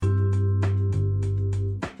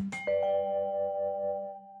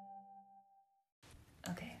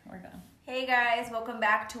Hey guys, welcome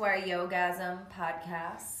back to our Yogasm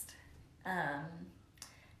podcast.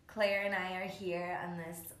 Claire and I are here on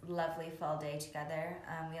this lovely fall day together.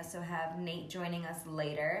 We also have Nate joining us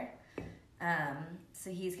later. So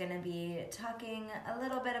he's going to be talking a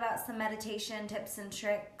little bit about some meditation tips and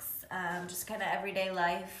tricks, just kind of everyday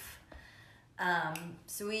life.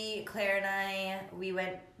 So Claire and I, we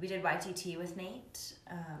did YTT with Nate.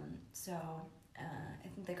 I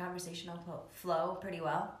think the conversation will flow pretty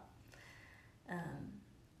well.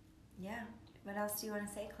 Yeah. What else do you want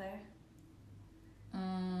to say, Claire?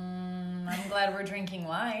 I'm glad we're drinking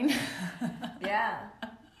wine. Yeah.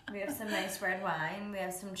 We have some nice red wine. We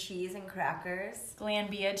have some cheese and crackers.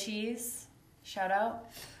 Glanbia cheese. Shout out.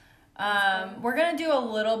 We're going to do a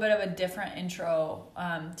little bit of a different intro.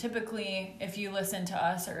 Typically, if you listen to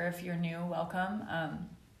us or if you're new, welcome.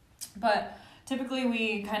 But typically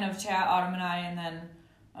we kind of chat, Autumn and I, and then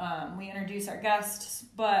we introduce our guests.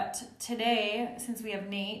 But today, since we have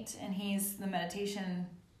Nate, and he's the meditation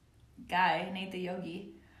guy, Nate the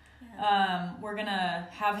yogi, we're going to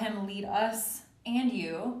have him lead us and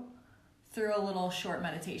you through a little short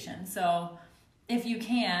meditation. So if you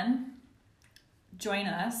can, join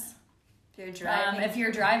us. If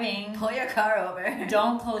you're driving, pull your car over.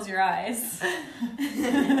 Don't close your eyes.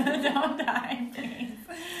 Don't die, please.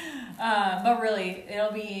 But really,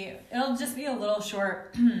 it'll just be a little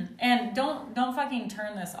short. And don't fucking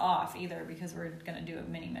turn this off either, because we're gonna do a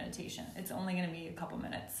mini meditation. It's only gonna be a couple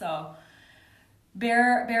minutes, so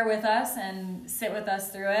bear with us and sit with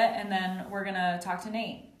us through it, and then we're gonna talk to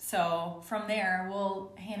Nate. So from there,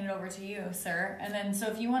 we'll hand it over to you, sir. And then, so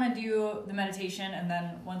if you want to do the meditation, and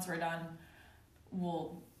then once we're done,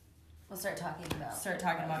 we'll start talking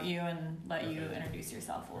about you and let you introduce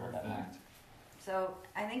yourself a little bit more. So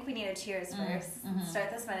I think we need a cheers first. Mm-hmm. Start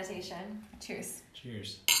this meditation. Cheers.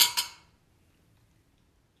 Cheers.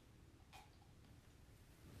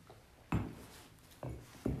 Okay.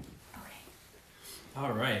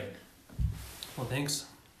 All right. Well, thanks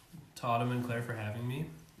to Autumn and Claire for having me.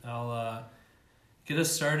 I'll get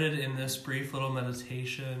us started in this brief little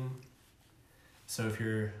meditation. So if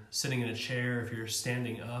you're sitting in a chair, if you're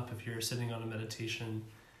standing up, if you're sitting on a meditation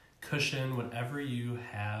cushion, whatever you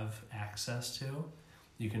have access to,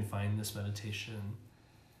 you can find this meditation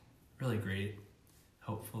really great,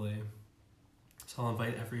 hopefully. So I'll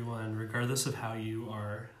invite everyone, regardless of how you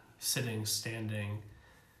are sitting, standing,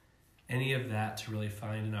 any of that, to really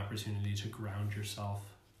find an opportunity to ground yourself.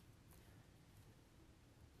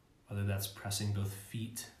 Whether that's pressing both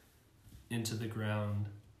feet into the ground,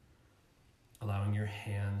 allowing your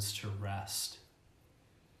hands to rest.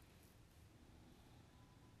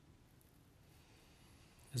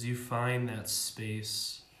 As you find that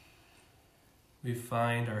space, we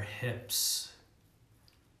find our hips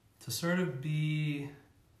to sort of be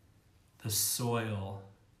the soil,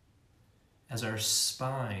 as our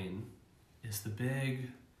spine is the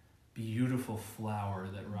big, beautiful flower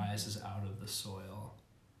that rises out of the soil.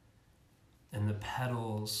 And the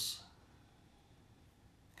petals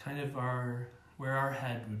kind of are where our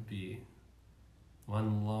head would be.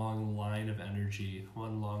 One long line of energy,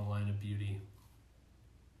 one long line of beauty.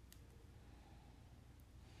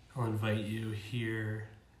 I'll invite you here,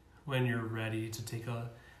 when you're ready, to take a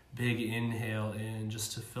big inhale in,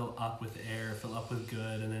 just to fill up with air, fill up with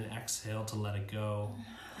good, and then exhale to let it go.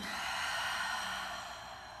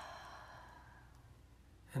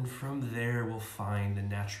 And from there, we'll find the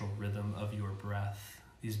natural rhythm of your breath.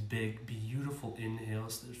 These big, beautiful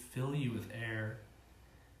inhales that fill you with air,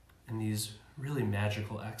 and these really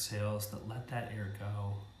magical exhales that let that air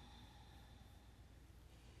go.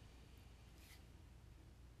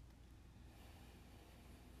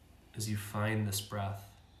 As you find this breath,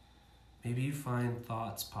 maybe you find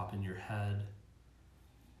thoughts pop in your head,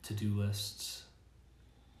 to-do lists,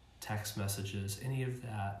 text messages, any of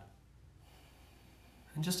that.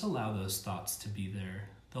 And just allow those thoughts to be there.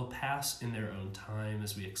 They'll pass in their own time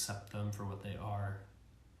as we accept them for what they are.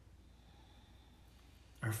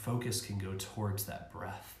 Our focus can go towards that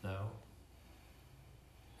breath, though.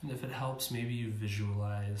 And if it helps, maybe you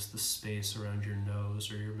visualize the space around your nose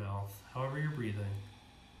or your mouth, however you're breathing,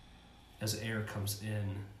 as air comes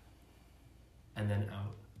in and then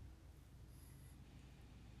out.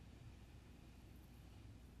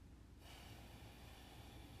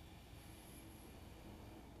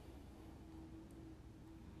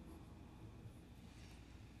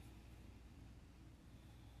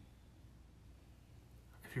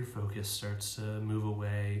 If your focus starts to move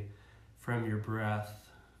away from your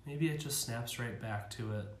breath, maybe it just snaps right back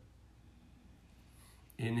to it.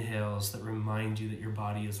 Inhales that remind you that your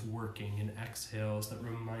body is working, and exhales that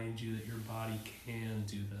remind you that your body can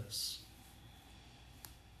do this.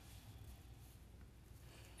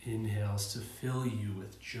 Inhales to fill you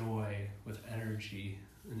with joy, with energy,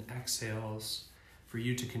 and exhales for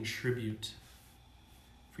you to contribute,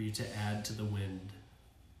 for you to add to the wind.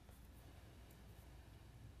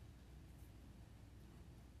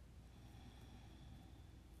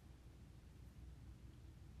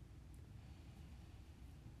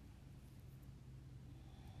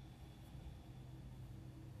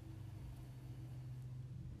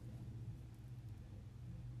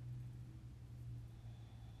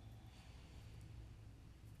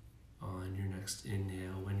 On your next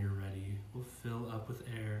inhale, when you're ready, we'll fill up with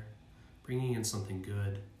air, bringing in something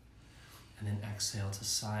good, and then exhale to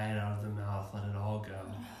sigh it out of the mouth, let it all go.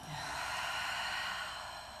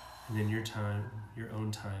 And in your time, your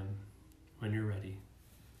own time, when you're ready,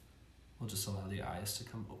 we'll just allow the eyes to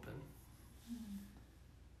come open.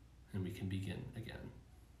 And we can begin again.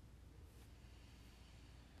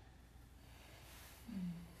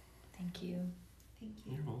 Thank you. Thank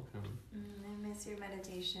you. You're welcome. I miss your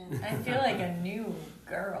meditation. I feel like a new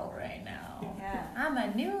girl right now. Yeah. I'm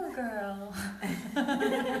a new girl.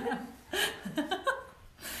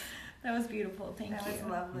 That was beautiful. Thank you. That was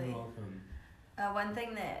lovely. You're welcome. One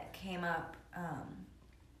thing that came up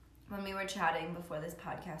when we were chatting before this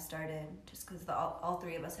podcast started, just because all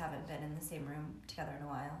three of us haven't been in the same room together in a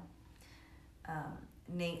while,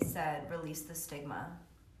 Nate said, release the stigma.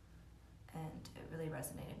 And it really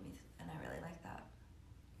resonated with me, and I really like that.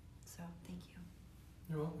 So, thank you.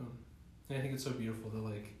 You're welcome. And I think it's so beautiful to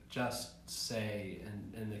like just say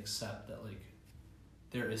and accept that like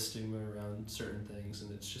there is stigma around certain things, and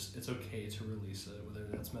it's okay to release it, whether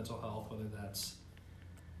that's mental health, whether that's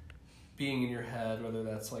being in your head, whether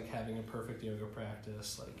that's like having a perfect yoga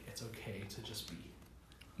practice, like it's okay to just be.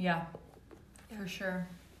 Yeah, for sure.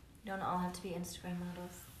 You don't all have to be Instagram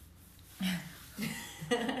models.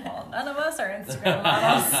 Well, none of us are Instagram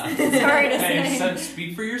models. Sorry to say. Hey, so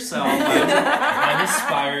speak for yourself. I'm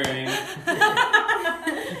aspiring.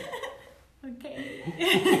 Okay.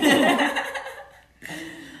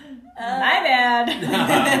 My bad.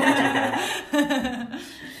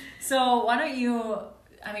 So why don't you,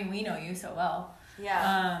 I mean, we know you so well.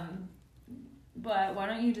 Yeah. But why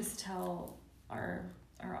don't you just tell our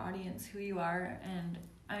audience who you are? And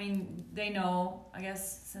I mean, they know, I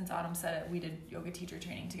guess, since Autumn said it, we did yoga teacher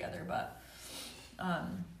training together, but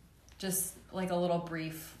just like a little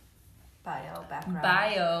brief background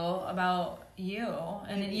bio about you.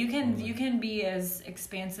 And you can be as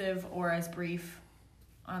expansive or as brief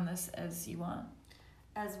on this as you want.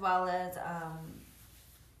 As well as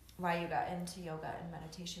why you got into yoga and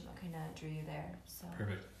meditation, what kind of drew you there. So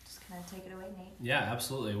Perfect. Just kind of take it away, Nate. Yeah,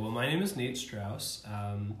 absolutely. Well, my name is Nate Strauss.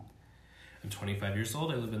 I'm 25 years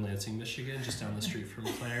old. I live in Lansing, Michigan, just down the street from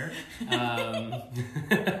Claire. In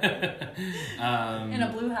a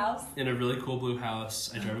blue house? In a really cool blue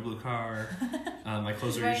house. I drive a blue car. My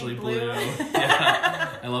clothes are Right, usually blue. blue.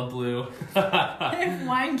 Yeah, I love blue. If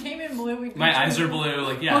wine came in blue, we'd My eyes are blue.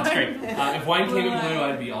 Like, yeah, it's great. If wine came in Blue blue,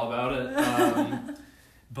 eye. I'd be all about it.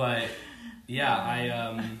 But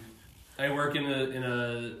yeah, I work in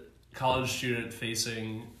a college student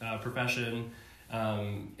facing profession.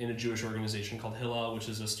 In a Jewish organization called Hillel, which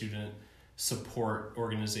is a student support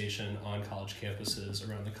organization on college campuses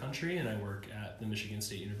around the country, and I work at the Michigan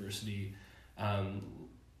State University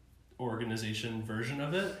organization version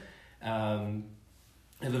of it.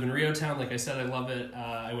 I live in Riotown, like I said, I love it.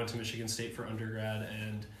 I went to Michigan State for undergrad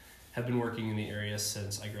and have been working in the area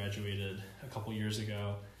since I graduated a couple years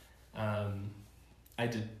ago. I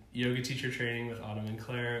did yoga teacher training with Autumn and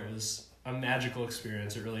Claire. It was a magical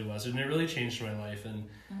experience. It really was, and it really changed my life. And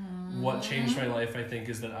what changed my life, I think,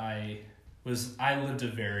 is that I lived a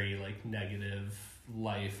very like negative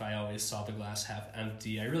life. I always saw the glass half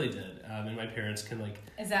empty. I really did. And my parents can like.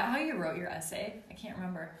 Is that how you wrote your essay? I can't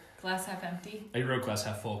remember. Glass half empty. I wrote glass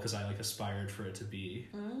half full because I like aspired for it to be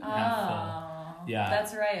Oh, half full. Yeah,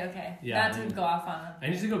 that's right. Okay, Yeah, not to go off on. I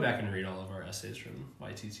need to go back and read all of our essays from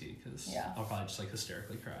YTT because Yeah. I'll probably just like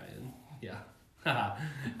hysterically cry and yeah.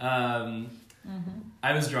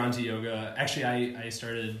 I was drawn to yoga. Actually, I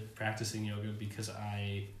started practicing yoga because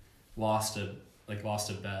I lost a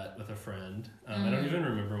bet with a friend. I don't even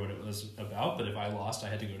remember what it was about, but if I lost, I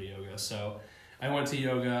had to go to yoga. So I went to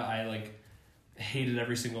yoga. I like hated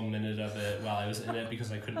every single minute of it while I was in it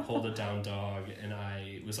because I couldn't hold a down dog, and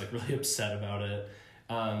I was like really upset about it.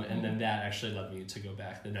 And then that actually led me to go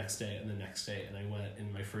back the next day and the next day, and I went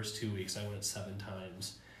in my first 2 weeks. I went 7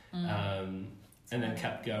 times. And then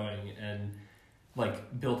kept going and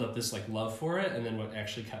like built up this like love for it. And then what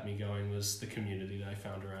actually kept me going was the community that I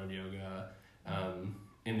found around yoga.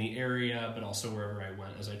 in the area, but also wherever I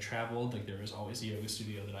went as I traveled. Like there was always a yoga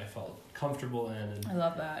studio that I felt comfortable in, and I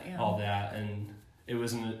love that. Yeah. all that. And it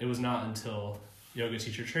was not until yoga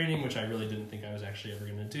teacher training, which I really didn't think I was actually ever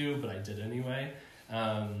going to do, but I did anyway,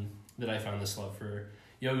 that I found this love for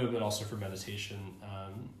yoga, but also for meditation.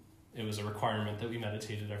 It was a requirement that we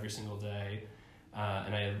meditated every single day.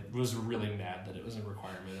 And I was really mad that it was a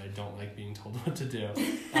requirement. I don't like being told what to do.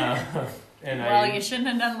 And you shouldn't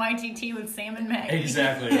have done YTT with Sam and Maggie.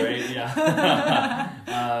 Exactly, right? Yeah.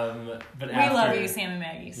 But we love you, Sam and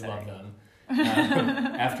Maggie. Sorry. Love them.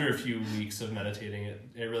 After a few weeks of meditating,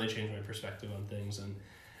 it really changed my perspective on things. And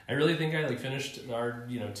I really think I finished our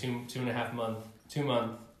 2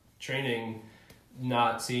 month training,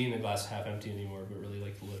 not seeing the glass half empty anymore, but really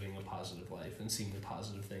living a positive life and seeing the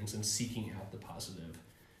positive things and seeking out the positive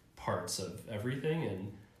parts of everything.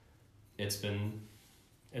 And it's been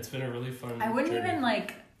a really fun I wouldn't journey. even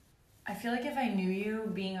I feel like if I knew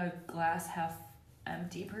you being a glass half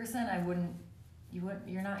empty person,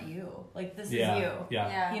 you're not you. This is you.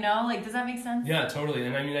 Yeah. You know, does that make sense? Yeah, totally.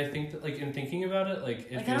 And I mean, I think that in thinking about it,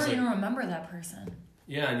 it I feels don't even remember that person.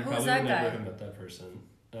 Yeah, and you Who's probably that would never guy? have met that person.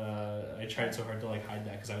 I tried so hard to hide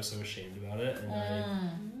that because I was so ashamed about it, and I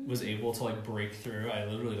was able to break through. I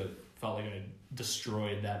literally felt like I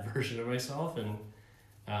destroyed that version of myself, and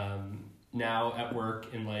now at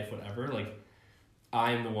work, in life, whatever,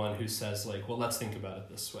 I'm the one who says well, let's think about it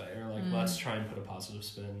this way, or let's try and put a positive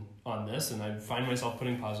spin on this, and I find myself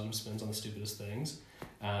putting positive spins on the stupidest things.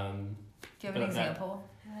 Do you have an example?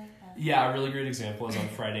 I like that. Yeah, a really great example is on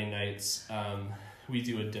Friday nights. We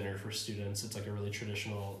do a dinner for students. It's a really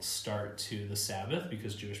traditional start to the Sabbath,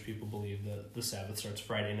 because Jewish people believe that the Sabbath starts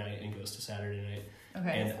Friday night and goes to Saturday night.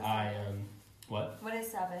 Okay. And I what? What is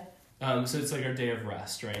Sabbath? So it's our day of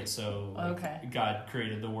rest, right? So okay. God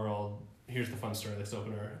created the world. Here's the fun story. Let's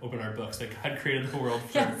open our books. That God created the world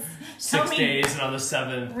for Yes. 6 days, and on the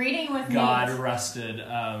seventh, reading with God me. rested.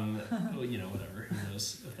 Whatever. Who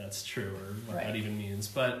knows if that's true or what that even means?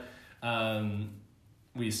 But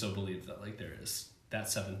we still believe that there is that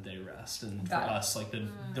 7th day rest, and for us,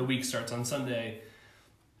 the week starts on Sunday.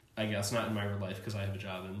 I guess not in my real life, because I have a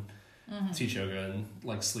job and teach yoga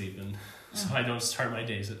and sleep, and so I don't start my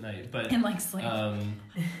days at night. But and sleep.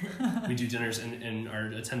 We do dinners, and our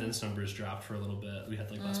attendance numbers dropped for a little bit. We had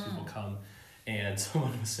less people come, and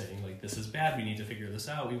someone was saying this is bad. We need to figure this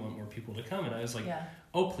out. We want more people to come, and I was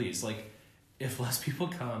oh please, if less people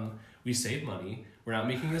come, we save money. We're not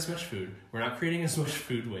making as much food. We're not creating as much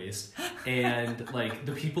food waste. And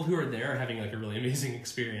the people who are there are having a really amazing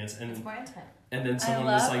experience. And it's more intimate. And then someone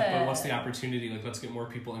was but what's the opportunity? Let's get more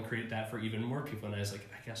people and create that for even more people. And I was I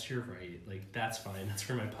guess you're right. That's fine. That's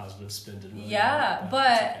where my positive spin didn't really work,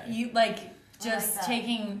 but okay. You just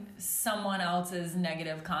taking someone else's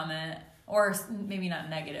negative comment, or maybe not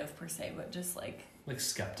negative per se, but just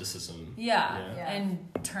skepticism. Yeah, and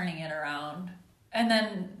turning it around. And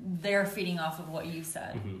then they're feeding off of what you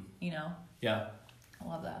said, Yeah. I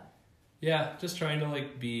love that. Yeah, just trying to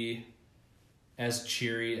be as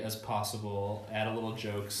cheery as possible, add a little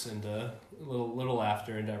jokes and a little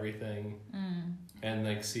laughter into everything,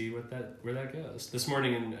 and see where that goes. This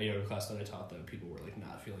morning in a yoga class that I taught, though, people were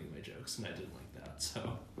not feeling my jokes, and I didn't like that.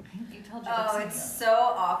 So you tell jokes. Oh, it's so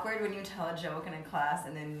awkward when you tell a joke in a class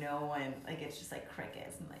and then no one it's just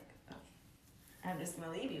crickets and I'm just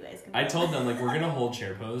gonna leave you guys. I told them we're gonna hold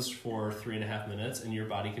chair pose for 3.5 minutes, and your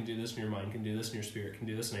body can do this, and your mind can do this, and your spirit can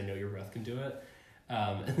do this, and I know your breath can do it.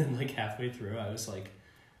 And then halfway through, I was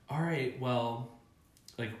all right, well,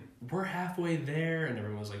 we're halfway there, and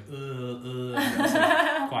everyone was and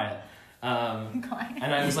I was quiet.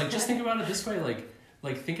 And I was just think about it this way,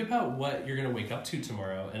 think about what you're gonna wake up to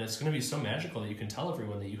tomorrow, and it's gonna be so magical that you can tell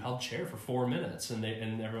everyone that you held chair for 4 minutes, and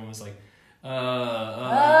everyone was get me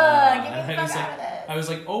and I was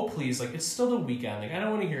oh please, it's still the weekend, I don't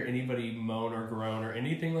want to hear anybody moan or groan or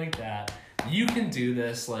anything like that. You can do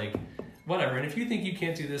this, whatever, and if you think you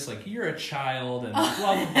can't do this, you're a child, and blah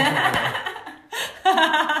blah blah,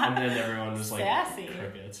 and then everyone was sassy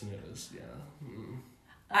crickets, and it was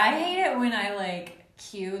I hate it when I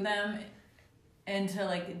cue them into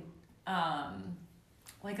a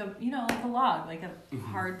log, a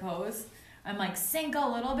hard pose. I'm like, sink a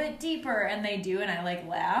little bit deeper, and they do, and I like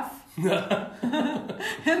laugh. And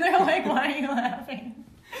they're like, why are you laughing?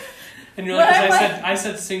 And you're like, I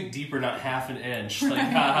said sink deeper, not half an inch. Like,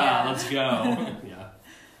 haha, let's go. Yeah.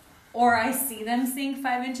 Or I see them sink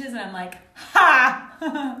 5 inches, and I'm like,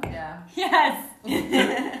 ha! Yeah. Yes!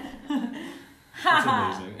 That's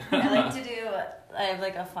amazing. I have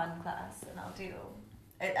like a fun class, and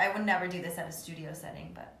I would never do this at a studio setting,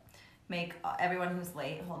 but make everyone who's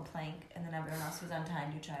late hold plank, and then everyone else who's on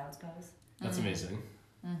time do child's pose. That's amazing.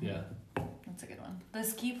 Mm-hmm. Yeah. That's a good one. The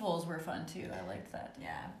ski poles were fun too. I liked that.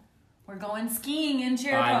 Yeah. We're going skiing in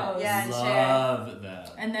chair I pose. Yeah, love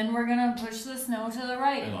that. And then we're gonna push the snow to the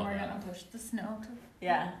right, and love we're that. gonna push the snow to.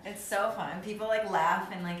 Yeah, it's so fun. People like laugh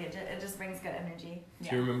and like it just brings good energy.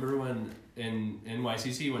 Do you remember when in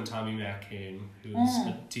YCC when Tommy Mack came, who's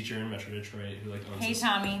a teacher in Metro Detroit, who like owns Hey this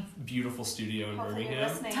Tommy. beautiful studio in Hopefully you're Birmingham?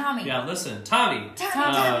 listening. Tommy. Yeah, listen, Tommy.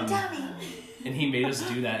 Tommy. And he made us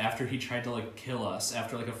do that after he tried to like kill us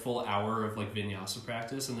after like a full hour of like vinyasa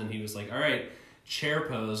practice, and then he was like, "All right, chair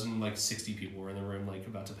pose," and like 60 people were in the room like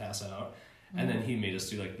about to pass out. And then he made us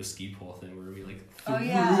do like the ski pole thing where we like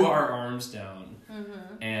threw our arms down,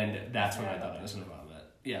 and that's when I thought I was gonna vomit.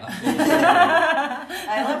 Yeah.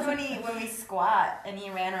 I loved when we squat and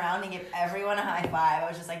he ran around and gave everyone a high five. I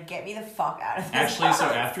was just like, get me the fuck out of this. Actually, so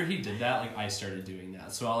house. after he did that, like I started doing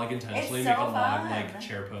that. So I'll like intentionally It's make so a log fun. like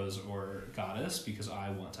chair pose or goddess because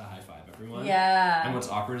I want to high five everyone. Yeah. And what's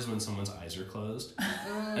awkward is when someone's eyes are closed,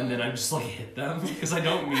 and then I just like hit them because I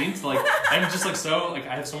don't mean to. Like I'm just like so like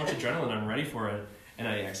I have so much adrenaline, I'm ready for it, and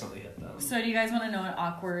I accidentally hit them. So do you guys want to know an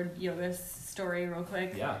awkward yoga story real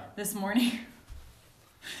quick? Yeah. This morning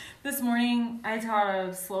I taught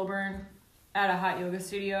a slow burn at a hot yoga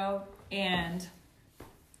studio, and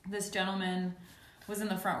this gentleman was in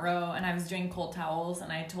the front row, and I was doing cold towels,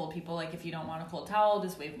 and I told people, like, if you don't want a cold towel,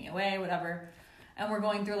 just wave me away, whatever. And we're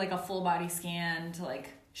going through, like, a full body scan to, like,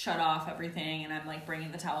 shut off everything, and I'm, like,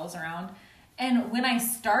 bringing the towels around. And when I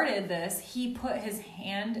started this, he put his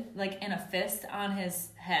hand, like, in a fist on his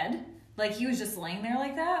head. Like, he was just laying there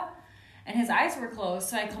like that. And his eyes were closed,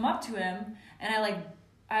 so I come up to him, and I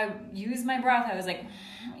used my breath. I was like,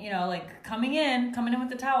 like coming in with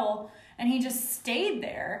the towel, and he just stayed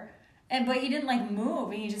there. But he didn't like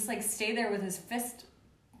move, and he just like stayed there with his fist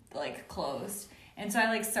like closed. And so I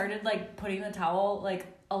like started like putting the towel like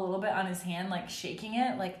a little bit on his hand, like shaking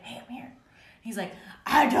it, like, hey, I'm here. He's like,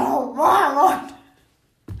 I don't want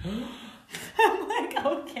one. I'm like,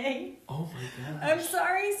 okay. Oh my god. I'm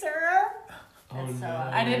sorry, sir. Oh That's so no.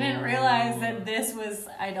 I didn't realize that this was,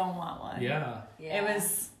 I don't want one. Yeah. Yeah.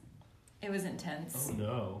 It was intense. Oh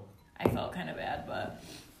no. I felt kind of bad, but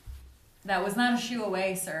that was not a shoe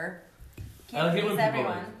away, sir. I like it Please when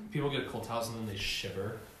everyone. people get cold towels and then they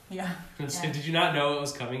shiver. Yeah. It's, Yeah. Did you not know it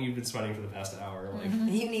was coming? You've been sweating for the past hour. Like,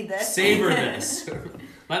 You need this. savor this.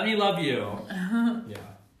 Let me love you. Yeah.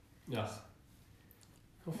 Ugh.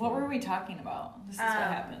 What were we talking about? This is what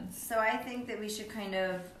happens. So I think that we should kind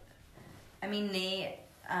of, Nate,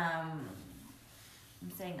 I'm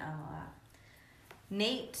saying a lot.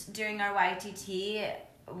 Nate, during our YTT,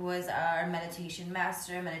 was our meditation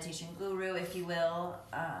master, meditation guru, if you will.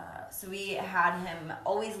 So we had him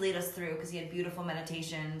always lead us through because he had beautiful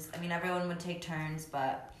meditations. Everyone would take turns,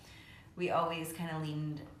 but we always kind of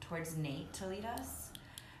leaned towards Nate to lead us.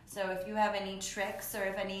 So if you have any tricks or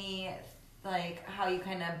if any, like, how you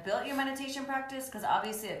kind of built your meditation practice, because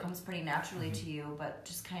obviously it comes pretty naturally to you, but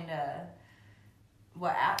just kind of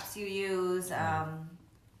what apps you use.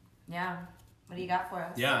 Yeah. What do you got for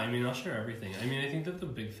us? Yeah, I'll share everything. I think that the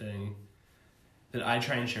big thing that I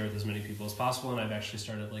try and share with as many people as possible, and I've actually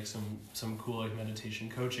started like some cool like meditation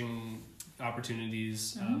coaching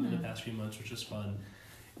opportunities in the past few months, which is fun,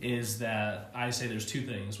 is that I say there's two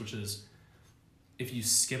things, which is if you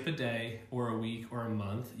skip a day or a week or a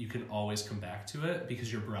month, you can always come back to it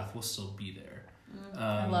because your breath will still be there.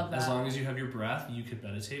 I love that. As long as you have your breath, you can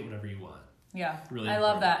meditate whenever you want. Yeah, Really I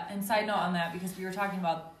love important. that. And side note on that, because we were talking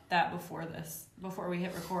about that before we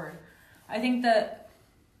hit record. I think that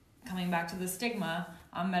coming back to the stigma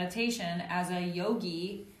on meditation, as a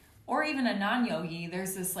yogi or even a non-yogi,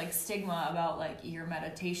 there's this like stigma about like your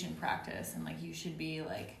meditation practice and like you should be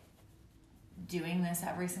like doing this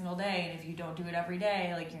every single day, and if you don't do it every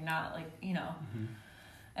day, like you're not like, Mm-hmm.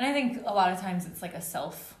 And I think a lot of times it's like a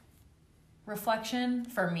self reflection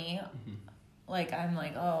for me. Mm-hmm. Like I'm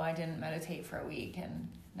like, oh, I didn't meditate for a week and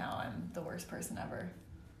now I'm the worst person ever.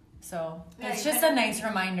 So Yeah, it's you just kind a of- nice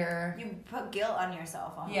reminder. You put guilt on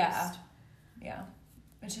yourself almost. Yeah.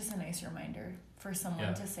 It's just a nice reminder for someone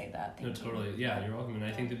Yeah. to say that. Thank you. Totally. Yeah, you're welcome. And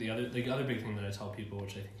I think that the other big thing that I tell people,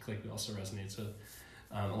 which I think like also resonates with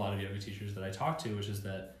a lot of yoga teachers that I talk to, which is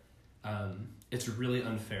that it's really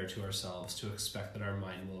unfair to ourselves to expect that our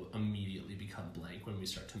mind will immediately become blank when we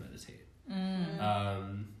start to meditate.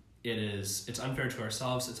 It's unfair to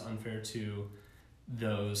ourselves. It's unfair to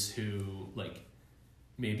those who like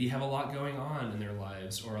maybe have a lot going on in their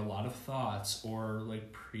lives or a lot of thoughts or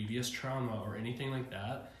like previous trauma or anything like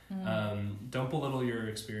that. Don't belittle your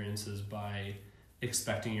experiences by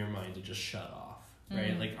expecting your mind to just shut off.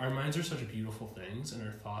 right? Like our minds are such beautiful things and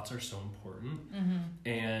our thoughts are so important.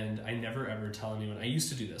 And I never ever tell anyone, I used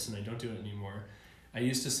to do this and I don't do it anymore. I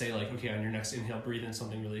used to say like, okay, on your next inhale, breathe in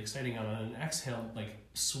something really exciting. On an exhale, like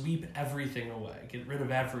sweep everything away, get rid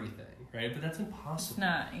of everything, right? But that's impossible. It's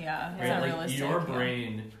not, yeah, it's right? not Like realistic. your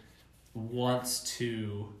brain wants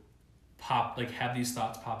to pop, like have these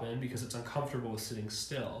thoughts pop in because it's uncomfortable with sitting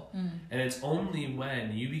still. And it's only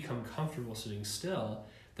when you become comfortable sitting still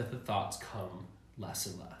that the thoughts come less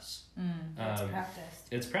and less. It's practice.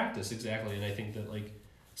 It's practice, exactly. And I think that like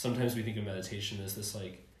sometimes we think of meditation as this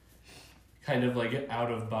like kind of like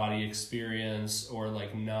out of body experience or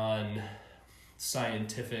like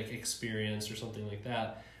non-scientific experience or something like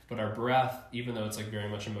that. But our breath, even though it's like very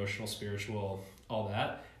much emotional, spiritual, all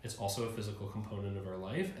that, it's also a physical component of our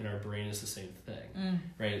life, and our brain is the same thing,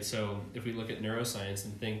 right? So if we look at neuroscience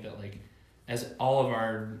and think that like as all of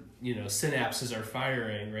our, you know, synapses are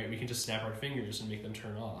firing, right, we can just snap our fingers and make them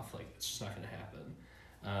turn off. Like it's just not going to happen.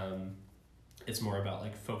 It's more about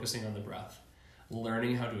like focusing on the breath,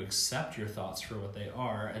 learning how to accept your thoughts for what they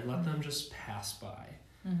are and let them just pass by.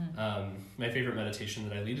 My favorite meditation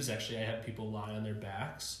that I lead is actually I have people lie on their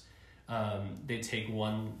backs. They take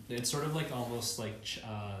one, it's sort of like almost like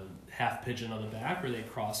half pigeon on the back where they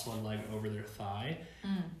cross one leg over their thigh,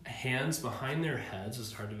 hands behind their heads.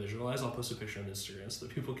 It's hard to visualize. I'll post a picture on Instagram so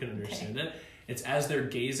that people can understand it. It's as they're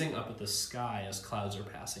gazing up at the sky as clouds are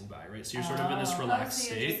passing by, right? So you're sort of in this relaxed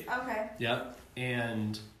state. Okay. Yep.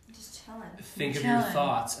 And just chilling. Think of your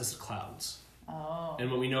thoughts as clouds. Oh.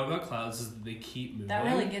 And what we know about clouds is that they keep moving. That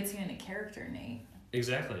really gets you into character, Nate.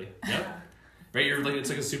 Exactly. Yep. Right, you're like, it's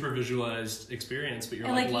like a super visualized experience, but you're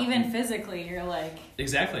and like even physically, you're like...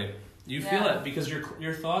 Exactly. You feel it because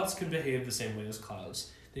your thoughts can behave the same way as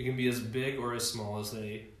clouds. They can be as big or as small as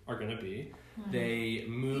they are going to be. They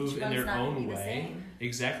move in their own way.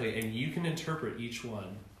 Exactly, and you can interpret each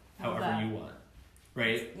one however you want,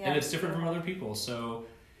 right? Yeah, and it's different from other people. So,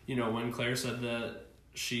 you know, when Claire said that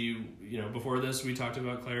she, you know, before this we talked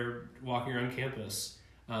about Claire walking around campus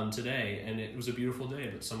today, and it was a beautiful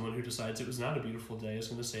day, but someone who decides it was not a beautiful day is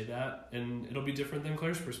going to say that, and it'll be different than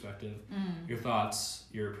Claire's perspective. Your thoughts,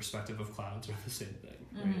 your perspective of clouds are the same thing,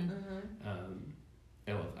 right?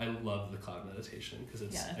 I love the cloud meditation because I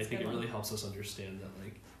think it really helps us understand that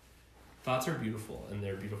like thoughts are beautiful and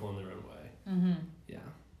they're beautiful in their own way. Yeah.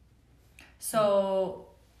 So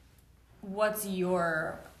what's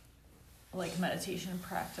your like meditation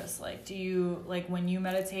practice like? Do you like when you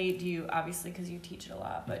meditate, do you, obviously because you teach it a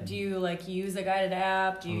lot, but do you like use a guided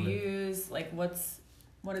app? Do you use like what does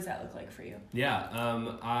that look like for you? Yeah,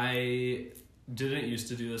 I didn't used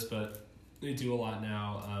to do this, but I do a lot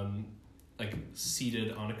now. Like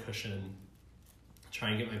seated on a cushion, try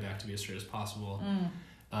and get my back to be as straight as possible.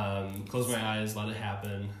 Close my eyes, let it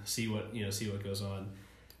happen, see what goes on.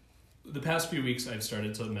 The past few weeks I've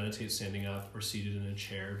started to meditate standing up or seated in a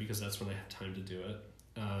chair because that's when I have time to do it.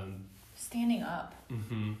 Standing up.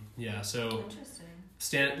 Yeah, so interesting.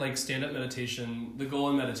 Stand-up meditation, the goal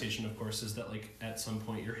in meditation, of course, is that like at some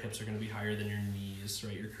point your hips are going to be higher than your knees,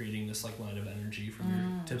 right? You're creating this like line of energy from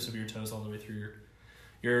your tips of your toes all the way through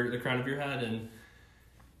the crown of your head, and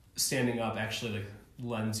standing up actually like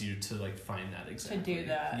lends you to like find that exactly. To do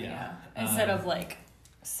that, yeah. Instead of like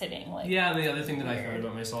sitting like... Yeah, and the other thing that I found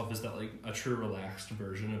about myself is that like a true relaxed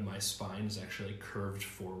version of my spine is actually curved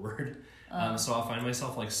forward. So I'll find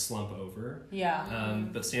myself like slump over. Yeah.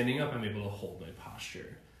 But standing up, I'm able to hold my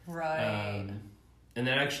posture. Right. And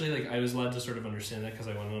then actually, like, I was led to sort of understand that because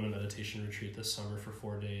I went on a meditation retreat this summer for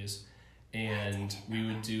 4 days, and we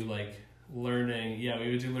would do like learning. Yeah,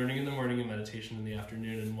 we would do learning in the morning and meditation in the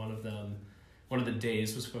afternoon, and one of the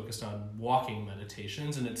days was focused on walking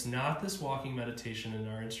meditations. And it's not this walking meditation, and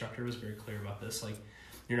our instructor was very clear about this. Like,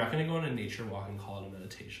 you're not going to go on a nature walk and call it a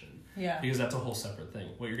meditation. Yeah. Because that's a whole separate thing.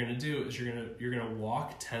 What you're going to do is you're going to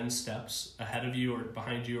walk 10 steps ahead of you or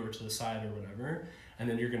behind you or to the side or whatever, and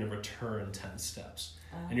then you're going to return 10 steps.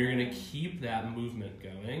 And you're going to keep that movement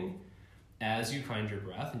going as you find your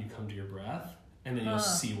breath and you come to your breath, and then you'll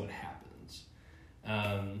see what happens.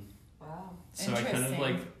 Wow. So I kind of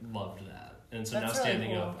like loved that. And so that's now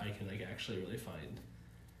standing really cool. up, I can like actually really find.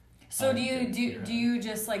 So do you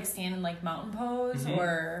just like stand in like mountain pose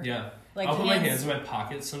or like I'll put my hands in my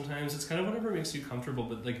pockets sometimes. It's kind of whatever makes you comfortable,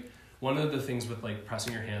 but like one of the things with like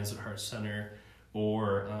pressing your hands at heart center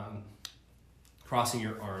or crossing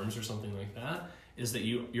your arms or something like that is that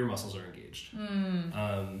your muscles are engaged.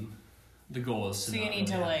 The goal is to so you need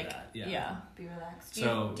to like be relaxed.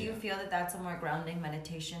 Do you feel that that's a more grounding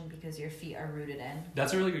meditation because your feet are rooted in?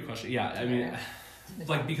 That's a really good question. Yeah, I mean,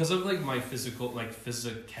 like because of like my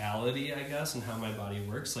physicality, I guess, and how my body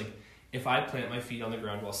works, like if I plant my feet on the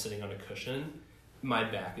ground while sitting on a cushion, my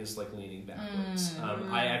back is like leaning backwards.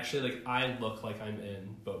 I actually I look like I'm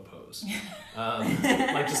in boat pose,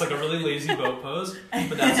 like just like a really lazy boat pose.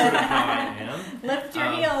 But that's sort of how I am. Lift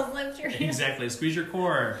your heels. Lift your heels. Exactly. Squeeze your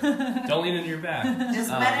core. Don't lean into your back.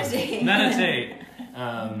 Just meditate. Meditate.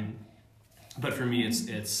 But for me,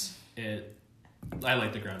 I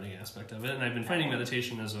like the grounding aspect of it, and I've been finding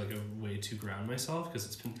meditation as like a way to ground myself because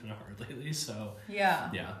it's been kind of hard lately. So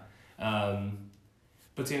yeah.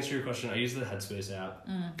 But to answer your question, I use the Headspace app.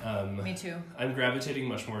 Me too. I'm gravitating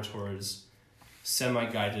much more towards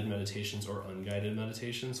semi-guided meditations or unguided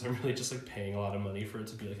meditations. So I'm really just like paying a lot of money for it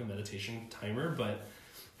to be like a meditation timer. But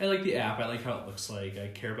I like the app. I like how it looks like. I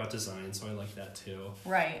care about design, so I like that too.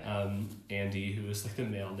 Right. Andy, who is like the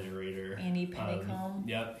male narrator. Andy Pettycomb.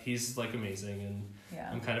 Yep, he's like amazing, and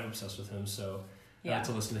I'm kind of obsessed with him. So I like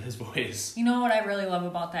to listen to his voice. You know what I really love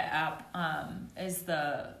about that app is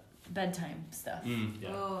the bedtime stuff.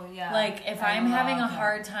 Oh yeah. Like if I'm having a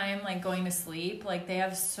hard time like going to sleep, like they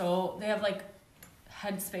have like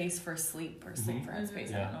Headspace for sleep or sleep for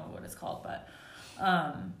Headspace. I don't know what it's called, but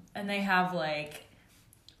and they have like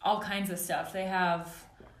all kinds of stuff. They have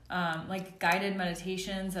like guided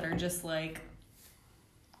meditations that are just like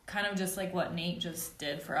kind of just like what Nate just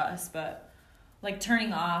did for us, but like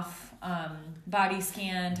turning off body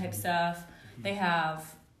scan type stuff. They have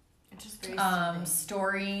just very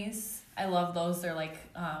stories. I love those. They're like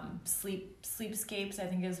sleepscapes, I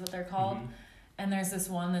think is what they're called. And there's this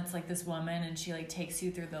one that's like this woman, and she like takes you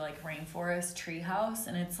through the like rainforest treehouse,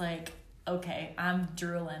 and it's like, okay, I'm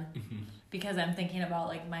drooling because I'm thinking about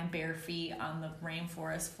like my bare feet on the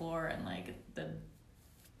rainforest floor and like the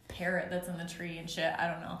parrot that's in the tree and shit. I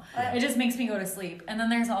don't know. It just makes me go to sleep. And then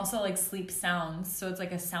there's also like sleep sounds, so it's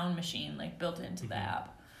like a sound machine like built into the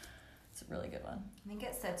app. It's a really good one. I think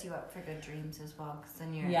it sets you up for good dreams as well, because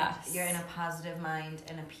then you're in a positive mind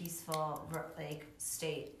and a peaceful like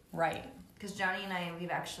state. Right. Because Johnny and I,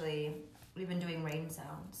 we've been doing rain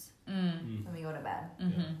sounds when we go to bed.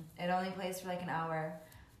 It only plays for like an hour,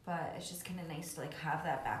 but it's just kind of nice to like have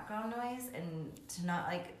that background noise and to not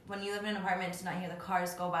like when you live in an apartment to not hear the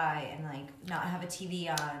cars go by and like not have a TV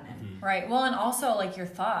on. And Right. Well, and also like your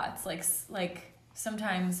thoughts, like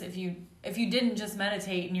sometimes if you didn't just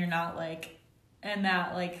meditate and you're not like in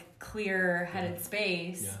that like clear headed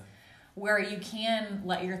space where you can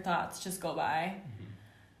let your thoughts just go by.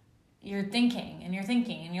 You're thinking and you're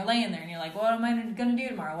laying there and you're like, what am I gonna do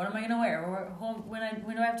tomorrow? What am I gonna wear?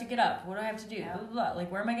 When do I have to get up? What do I have to do? Blah, blah, blah.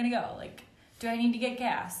 Like, where am I gonna go? Like, do I need to get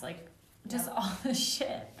gas? Like, just all this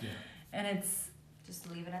shit. And it's just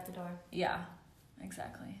leave it at the door. Yeah,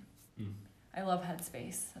 exactly. I love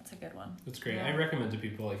Headspace. That's a good one. That's great. I recommend to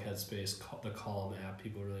people like Headspace, the Calm app.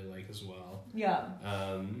 People really like as well. Yeah.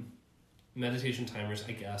 Meditation timers,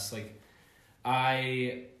 I guess.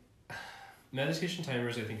 Meditation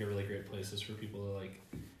timers, I think, are really great places for people to like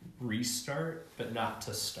restart, but not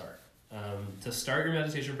to start. To start your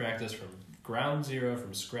meditation practice from ground zero,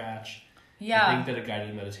 from scratch. Yeah. I think that a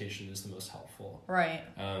guided meditation is the most helpful. Right.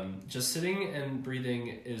 Just sitting and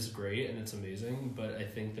breathing is great and it's amazing, but I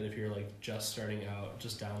think that if you're like just starting out,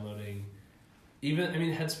 just downloading,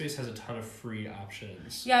 Headspace has a ton of free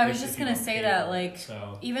options. Yeah, I was just gonna say that, like,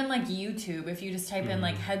 even like YouTube, if you just type in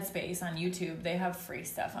like Headspace on YouTube, they have free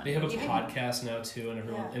stuff on. They have a podcast now too, and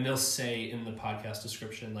everyone, and they'll say in the podcast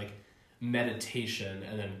description like meditation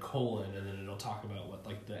and then : and then it'll talk about what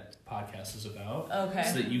like the podcast is about. Okay.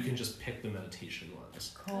 So that you can just pick the meditation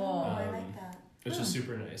ones. Cool. I like that. It's just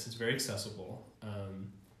super nice. It's very accessible.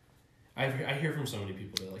 I hear from so many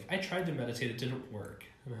people that like, I tried to meditate, it didn't work.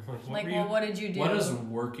 And I'm like, what did you do? What does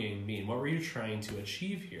working mean? What were you trying to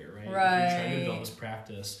achieve here, right? Right. If you're trying to build this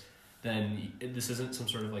practice, then this isn't some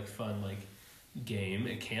sort of like fun like game.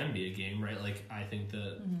 It can be a game, right? Like I think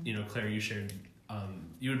that Claire, you shared,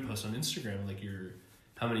 you would post on Instagram like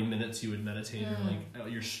how many minutes you would meditate or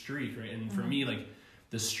like your streak, right? And for me, like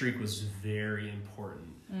the streak was very important.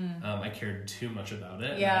 I cared too much about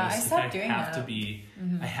it. Yeah, I stopped doing that.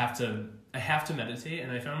 I have to meditate, and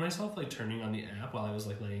I found myself like turning on the app while I was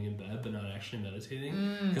like laying in bed, but not actually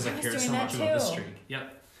meditating because I cared so much about the streak.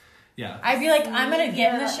 Yep. Yeah. I'd be like, I'm gonna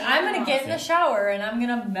get in the shower and I'm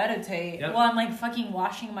gonna meditate while I'm like fucking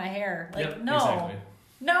washing my hair. Like no. Exactly.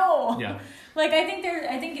 No. Yeah. Like I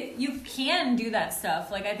think you can do that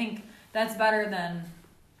stuff. Like I think that's better than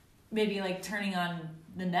maybe like turning on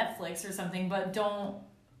the Netflix or something, but don't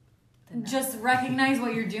just recognize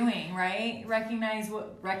what you're doing, right? Recognize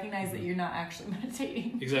that you're not actually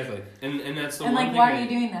meditating. Exactly. And that's the one thing. And like why are you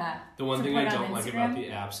doing that? The one thing I don't like about the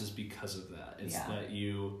apps is because of that. It's that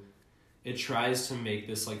it tries to make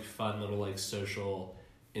this like fun little like social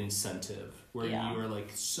incentive where Yeah. you are like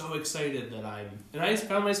so excited that and I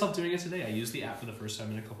found myself doing it today. I used the app for the first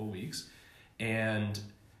time in a couple weeks, and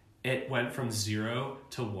it went from 0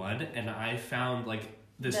 to 1, and I found like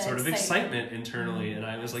this The sort of excitement internally, Mm-hmm. and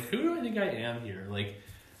I was like, who do I think I am here? Like,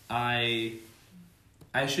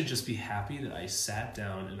 I should just be happy that I sat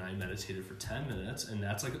down and I meditated for 10 minutes, and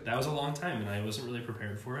that was a long time, and I wasn't really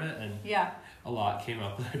prepared for it, and a lot came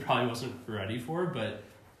up that I probably wasn't ready for, but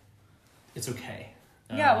it's okay.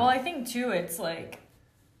 Yeah, well, I think too, it's like,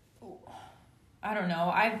 I don't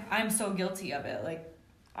know, I'm so guilty of it. Like,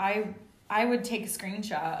 I would take a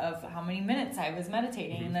screenshot of how many minutes I was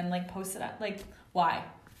meditating, Mm-hmm. and then like post it. Like, why?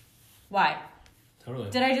 Totally.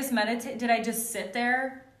 Did I just meditate? Did I just sit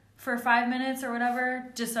there for 5 minutes or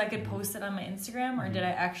whatever just so I could post it on my Instagram, or did I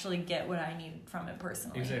actually get what I need from it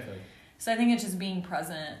personally? Exactly. So I think it's just being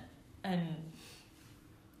present and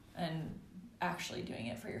actually doing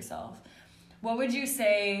it for yourself. What would you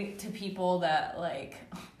say to people that, like,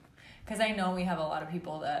 because I know we have a lot of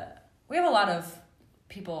people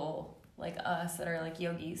like us that are like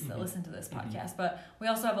yogis that listen to this podcast, but we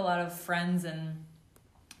also have a lot of friends and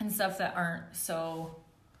stuff that aren't so,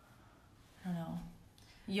 I don't know,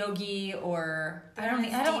 yogi, or I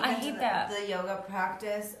hate that. The yoga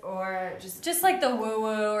practice, or Just like the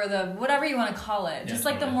woo-woo or the whatever you want to call it. Just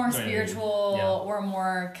like the more spiritual or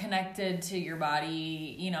more connected to your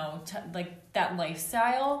body, you know, like that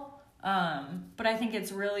lifestyle. But I think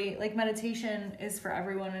it's really, like, meditation is for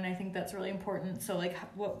everyone, and I think that's really important. So like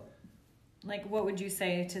what would you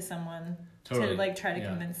say to someone to like try to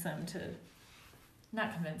convince them to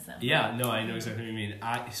not convince them? Yeah, no, I know exactly what you mean.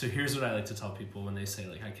 So here's what I like to tell people when they say,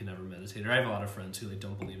 like, I can never meditate, or I have a lot of friends who, like,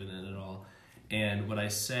 don't believe in it at all. And what I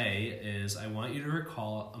say is, I want you to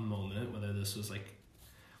recall a moment, whether this was, like,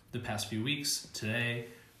 the past few weeks, today,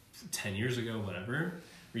 10 years ago, whatever,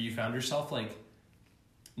 where you found yourself, like,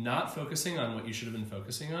 not focusing on what you should have been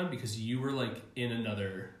focusing on because you were, like, in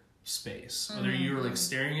another space. Whether you were, like,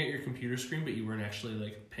 staring at your computer screen, but you weren't actually,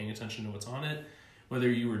 like, paying attention to what's on it. Whether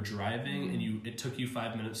you were driving and it took you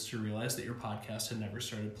 5 minutes to realize that your podcast had never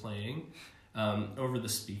started playing over the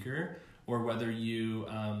speaker, or whether you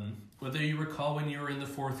recall when you were in the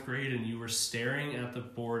 4th grade and you were staring at the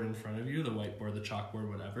board in front of you, the whiteboard, the chalkboard,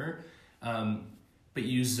 whatever, but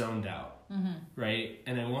you zoned out, right?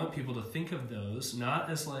 And I want people to think of those not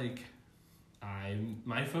as like,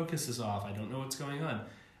 my focus is off, I don't know what's going on.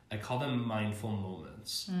 I call them mindful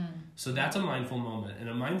moments. So that's a mindful moment. And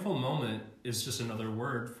a mindful moment is just another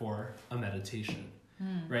word for a meditation,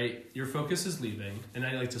 right? Your focus is leaving. And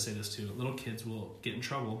I like to say this too. Little kids will get in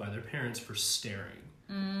trouble by their parents for staring.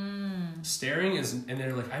 Staring is, and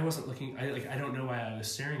they're like, I wasn't looking, I don't know why I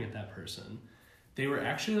was staring at that person. They were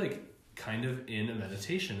actually like kind of in a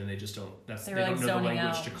meditation, and they just don't, they don't know the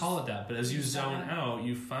language to call it that. But as you zone out,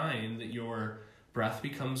 you find that your breath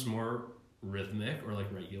becomes more rhythmic or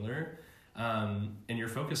like regular, and your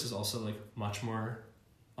focus is also like much more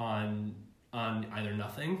on either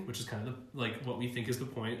nothing, which is kind of like what we think is the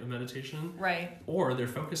point of meditation, right? Or they're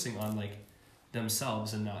focusing on like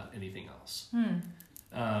themselves and not anything else.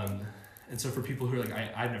 And so for people who are like,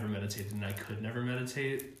 I've never meditated and I could never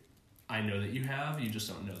meditate, I know that you have, you just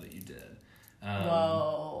don't know that you did.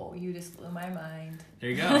 Whoa, you just blew my mind. There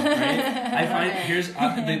you go, right? I find, here's,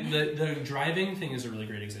 the driving thing is a really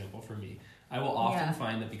great example for me. I will often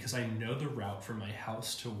find that because I know the route from my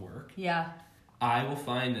house to work, I will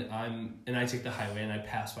find that I take the highway and I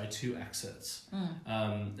pass by 2 exits,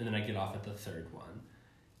 and then I get off at the 3rd one.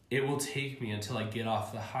 It will take me until I get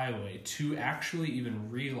off the highway to actually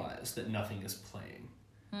even realize that nothing is playing.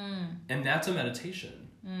 And that's a meditation.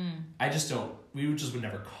 We would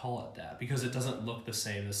never call it that because it doesn't look the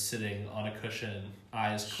same as sitting on a cushion,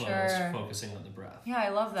 eyes closed, focusing on the breath. Yeah, I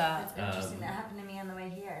love that. That's interesting. That happened to me on the way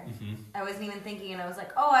here. I wasn't even thinking, and I was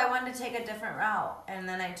like, oh, I wanted to take a different route. And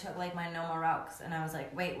then I took like my normal routes, and I was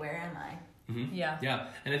like, wait, where am I? Yeah.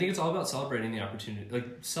 And I think it's all about celebrating the opportunity. Like,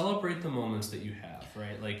 celebrate the moments that you have,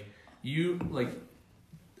 right? Like,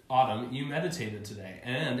 Autumn, you meditated today.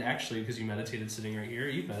 And actually, because you meditated sitting right here,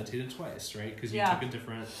 you meditated twice, right? Because you took a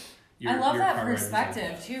different... I love that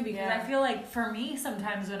perspective, too, because I feel like, for me,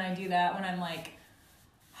 sometimes when I do that, when I'm like,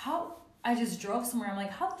 I just drove somewhere, I'm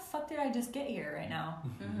like, how the fuck did I just get here right now?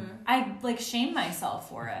 I, like, shame myself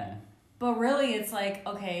for it. But really, it's like,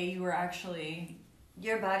 okay, you were actually...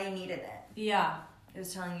 Your body needed it. Yeah. It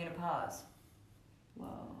was telling you to pause. Whoa.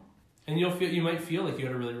 And you might feel like you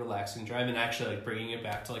had a really relaxing drive, and actually, like, bringing it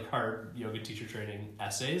back to, like, hard yoga teacher training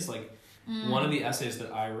essays, like, one of the essays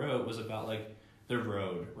that I wrote was about, like, the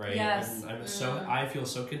road, right? Yes. And I feel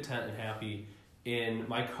so content and happy in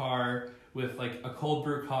my car with like a cold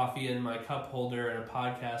brew coffee in my cup holder and a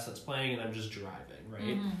podcast that's playing, and I'm just driving,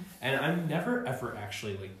 right? And I'm never ever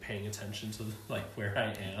actually like paying attention to like where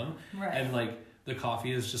I am, and like the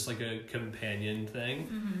coffee is just like a companion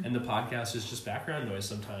thing, and the podcast is just background noise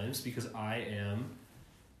sometimes because I am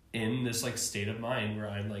in this like state of mind where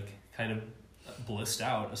I'm like kind of blissed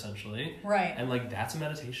out essentially, right? And like that's a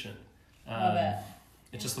meditation. Love it.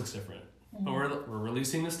 It just looks different. But we're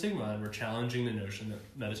releasing the stigma, and we're challenging the notion that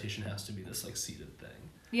meditation has to be this like seated thing.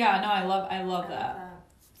 Yeah, no, I love that.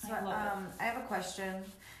 So I have a question,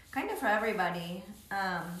 kind of for everybody.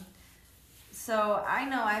 So I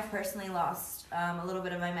know I've personally lost a little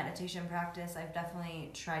bit of my meditation practice. I've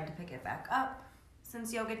definitely tried to pick it back up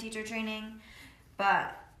since yoga teacher training.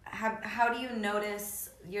 But how do you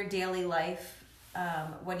notice your daily life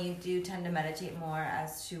when you do tend to meditate more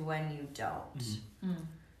as to when you don't?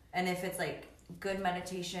 And if it's like good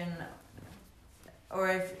meditation, or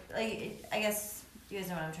if like, I guess you guys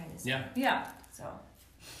know what I'm trying to say. Yeah. So.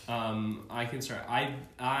 I can start. I'm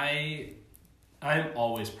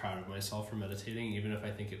always proud of myself for meditating, even if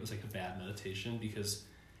I think it was like a bad meditation because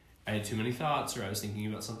I had too many thoughts or I was thinking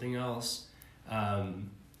about something else.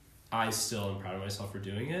 I still am proud of myself for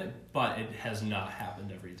doing it, but it has not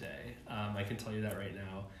happened every day. I can tell you that right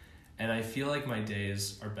now. And I feel like my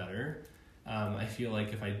days are better. I feel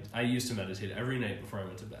like if I used to meditate every night before I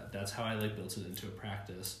went to bed. That's how I like built it into a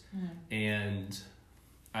practice. And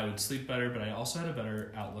I would sleep better, but I also had a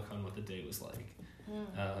better outlook on what the day was like.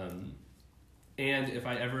 And if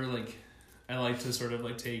I ever I like to sort of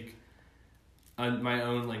like take my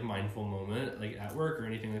own like mindful moment, like at work or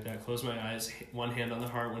anything like that, close my eyes, one hand on the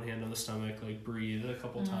heart, one hand on the stomach, like breathe a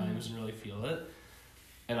couple times and really feel it.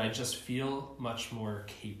 And I just feel much more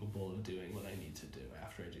capable of doing what I need to do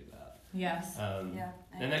after I do that. Yes.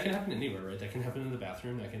 And that can happen anywhere, right? That can happen in the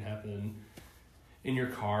bathroom. That can happen in your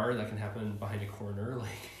car. That can happen behind a corner. Like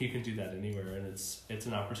you can do that anywhere, and it's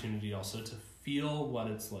an opportunity also to feel what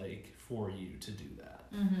it's like for you to do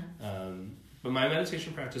that. But my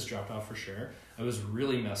meditation practice dropped off for sure. I was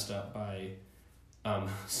really messed up by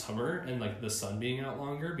summer and like the sun being out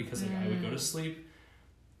longer because like I would go to sleep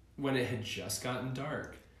when it had just gotten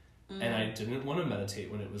dark. And I didn't want to meditate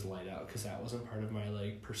when it was light out because that wasn't part of my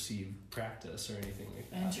like perceived practice or anything like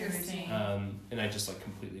that. Interesting. And I just like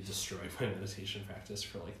completely destroyed my meditation practice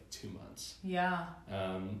for like 2 months. Yeah.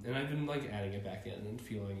 And I've been like adding it back in and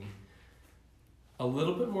feeling a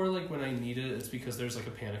little bit more like when I need it. It's because there's like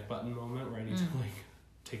a panic button moment where I need to like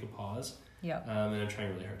take a pause. Yeah. And I'm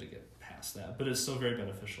trying really hard to get past that, but it's still very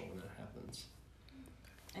beneficial when that happens.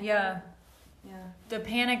 Yeah. Yeah. The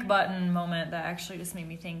panic button moment that actually just made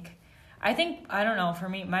me think. I don't know, for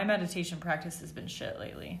me, my meditation practice has been shit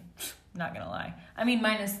lately. Not gonna lie. I mean,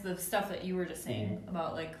 minus the stuff that you were just saying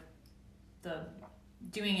about like the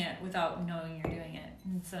doing it without knowing you're doing it.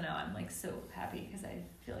 And so now I'm like so happy because I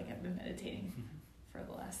feel like I've been meditating for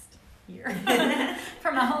the last year.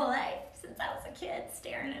 For my whole life, since I was a kid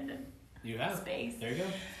staring into space. There you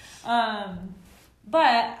go.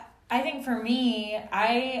 But I think for me,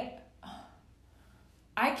 I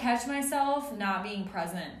catch myself not being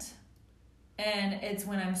present. And it's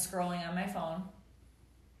when I'm scrolling on my phone.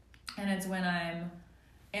 And it's when I'm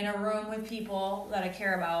in a room with people that I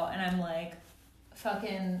care about and I'm like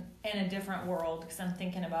fucking in a different world because I'm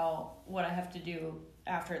thinking about what I have to do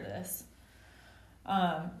after this.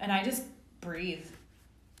 And I just breathe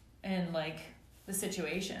in like the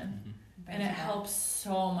situation. And it helps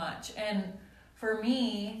so much. And for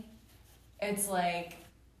me, it's like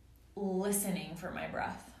listening for my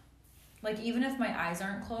breath. Like even if my eyes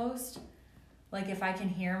aren't closed, like if I can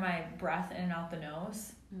hear my breath in and out the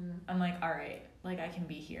nose, I'm like, all right, like I can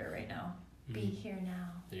be here right now. Be here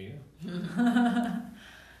now. There you go.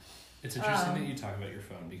 It's interesting that you talk about your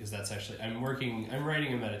phone because that's actually, I'm writing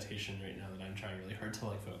a meditation right now that I'm trying really hard to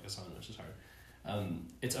like focus on, which is hard.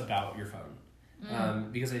 It's about your phone.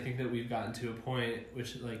 Because I think that we've gotten to a point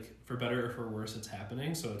which like for better or for worse it's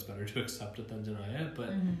happening, so it's better to accept it than deny it,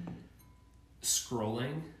 but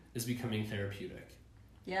scrolling is becoming therapeutic.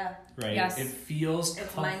 Yeah. Right? Yes. It feels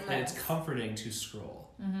it's it's comforting to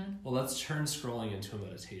scroll. Well, let's turn scrolling into a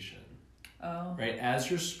meditation. Oh. Right? As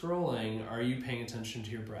you're scrolling, are you paying attention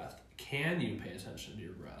to your breath? Can you pay attention to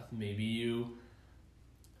your breath? Maybe you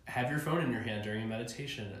have your phone in your hand during a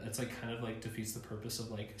meditation. It's like kind of like defeats the purpose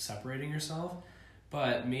of like separating yourself.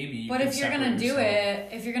 But maybe you if you're gonna do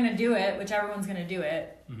it, which everyone's gonna do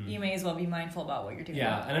it, you may as well be mindful about what you're doing.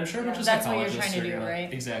 Yeah, and I'm sure a bunch of that's what you're psychologists trying to do, gonna,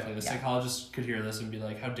 right? Exactly. The psychologist could hear this and be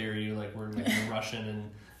like, "How dare you? Like we're like gonna rush in and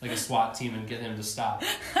like a SWAT team and get him to stop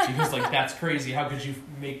because like that's crazy. How could you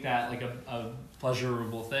make that like a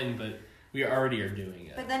pleasurable thing?" But We already are doing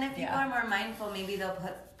it. But then if people are more mindful, maybe they'll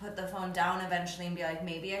put the phone down eventually and be like,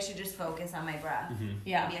 maybe I should just focus on my breath.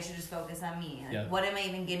 Yeah. Maybe I should just focus on me. Like, what am I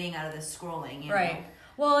even getting out of this scrolling? You right. know?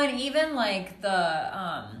 Well, and even like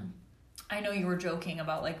I know you were joking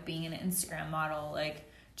about like being an Instagram model, like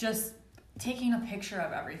just taking a picture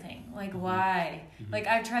of everything. Like why? Like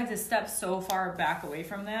I've tried to step so far back away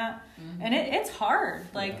from that, and it's hard.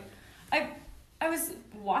 Like I was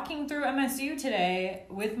walking through MSU today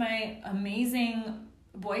with my amazing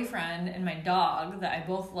boyfriend and my dog that I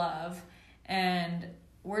both love, and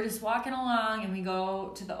we're just walking along and we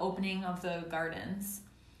go to the opening of the gardens,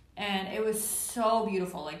 and it was so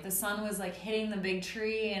beautiful. Like the sun was like hitting the big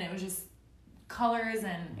tree, and it was just colors,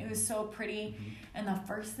 and it was so pretty. And the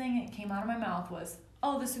first thing that came out of my mouth was,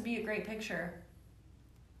 oh, this would be a great picture.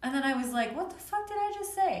 And then I was like, what the fuck did I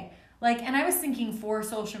just say? Like, and I was thinking for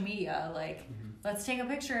social media, like, let's take a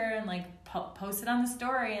picture and like post it on the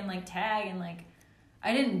story and like tag, and like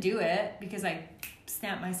I didn't do it because I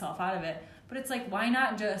snapped myself out of it. But it's like, why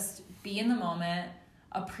not just be in the moment,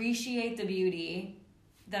 appreciate the beauty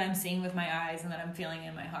that I'm seeing with my eyes and that I'm feeling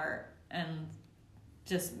in my heart, and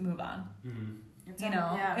just move on.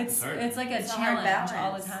 It's like a challenge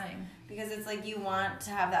all the time, because it's like you want to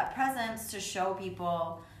have that presence to show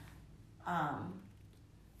people,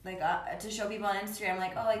 to show people on Instagram,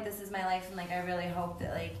 like, oh, like, this is my life, and like I really hope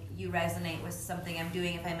that like you resonate with something I'm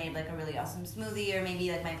doing. If I made like a really awesome smoothie, or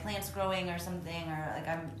maybe like my plant's growing or something, or like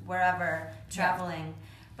I'm wherever traveling,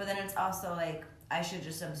 but then it's also like I should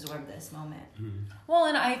just absorb this moment. Well,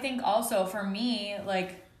 and I think also for me,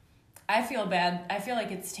 like, I feel bad. I feel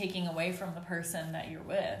like it's taking away from the person that you're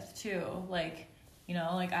with too. Like, you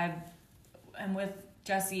know, like I'm with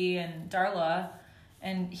Jesse and Darla,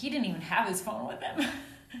 and he didn't even have his phone with him.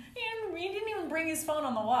 He didn't even bring his phone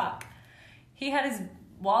on the walk. He had his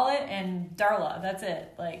wallet and Darla. That's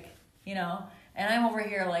it. Like, you know, and I'm over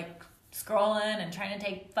here like scrolling and trying to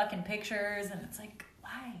take fucking pictures, and it's like,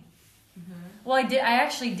 why? Well, I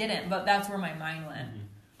actually didn't, but that's where my mind went.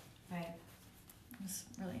 Right. It was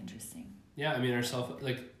really interesting. Yeah, I mean,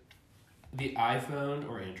 like, the iPhone,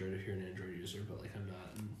 or Android if you're an Android user, but like I'm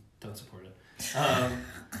not and don't support it.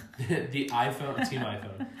 The iPhone, Team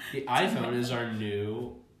iPhone. The iPhone is our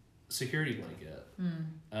new security blanket.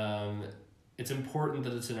 It's important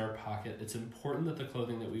that it's in our pocket. It's important that the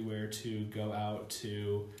clothing that we wear to go out,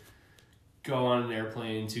 to go on an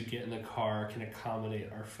airplane, to get in the car can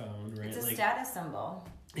accommodate our phone, right? It's a status symbol.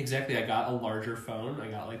 Exactly. I got a larger phone. I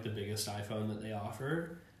got like the biggest iPhone that they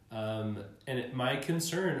offer. My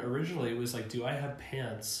concern originally was like, do I have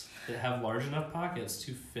pants that have large enough pockets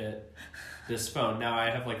to fit this phone? Now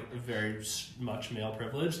I have like very much male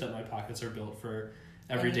privilege that my pockets are built for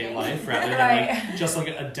everyday life, rather than like just like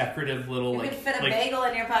a decorative little you could fit a bagel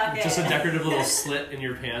in your pocket. Just a decorative little slit in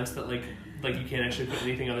your pants that like you can't actually put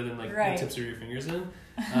anything other than like the tips of your fingers in.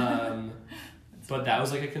 But that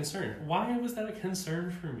was like a concern. Why was that a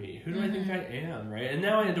concern for me? Who do I think I am, right? And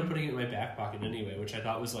now I end up putting it in my back pocket anyway, which I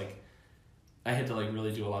thought was like, I had to like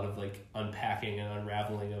really do a lot of like unpacking and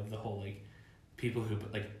unraveling of the whole like people who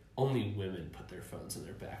put like, only women put their phones in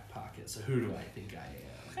their back pocket. So who do I think I am?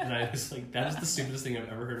 And I was like, that is the stupidest thing I've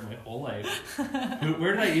ever heard in my whole life.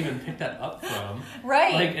 Where did I even pick that up from?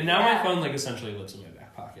 Right. Like, and now my phone like essentially lives in my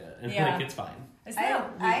back pocket, and like it's fine.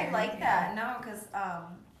 I like that. No, because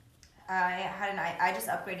I just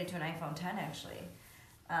upgraded to an iPhone 10 actually,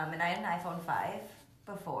 and I had an iPhone 5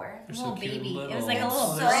 before. They're so cute, baby. little. It was like a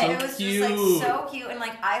little brick. so it was cute. Just like so cute, and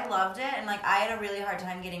like I loved it, and like I had a really hard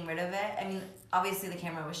time getting rid of it. I mean, obviously the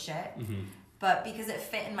camera was shit, but because it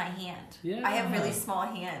fit in my hand. Yeah. I have really small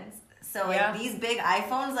hands. So like these big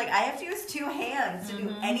iPhones, like I have to use two hands to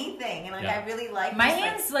do anything, and like I really like my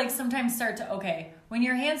hands. Like sometimes start to when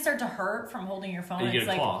your hands start to hurt from holding your phone, it's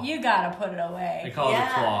like claw. You gotta put it away. I call it a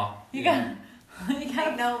claw. You gotta no loss. You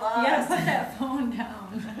gotta put that phone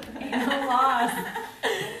down. No loss.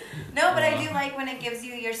 No, but I do like when it gives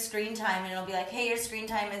you your screen time, and it'll be like, hey, your screen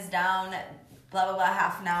time is down, blah blah blah,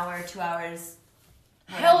 half an hour, 2 hours.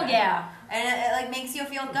 Whatever. Hell yeah. And it like makes you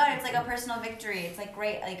feel good. It's like a personal victory. It's like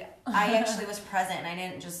great. Like I actually was present, and I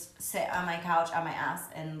didn't just sit on my couch on my ass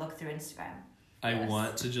and look through Instagram. I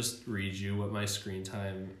want to just read you what my screen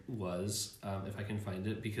time was, if I can find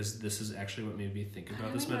it, because this is actually what made me think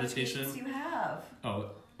about this meditation. What do you have? Oh,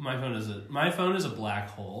 my phone is a black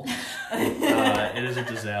hole. It is a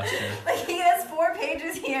disaster. Like he has 4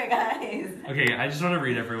 pages here, guys. Okay, I just want to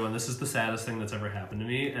read everyone. This is the saddest thing that's ever happened to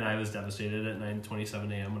me, and I was devastated at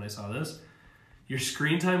 9:27 a.m. when I saw this. Your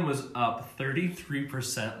screen time was up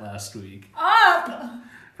 33% last week. Up!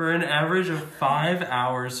 For an average of 5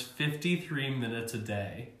 hours, 53 minutes a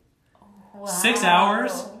day. Wow. 6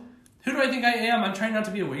 hours, Who do I think I am? I'm trying not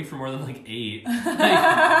to be awake for more than like 8. Like,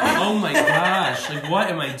 oh my gosh. Like, what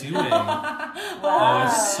am I doing? Wow. Oh,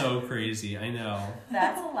 it's so crazy. I know.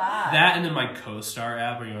 That's a lot. That and then my CoStar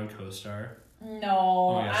app. Are you on CoStar? No,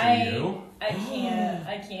 Oh my gosh, are you? I can't.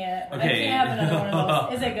 Okay. I can't have another one of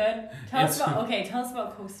those. Is it good? Tell us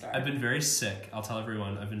about CoStar. I've been very sick. I'll tell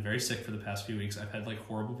everyone. I've been very sick for the past few weeks. I've had like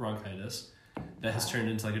horrible bronchitis that has turned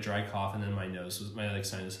into like a dry cough, and then my like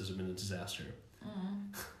sinuses have been a disaster.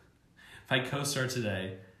 If I CoStar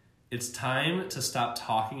today, it's time to stop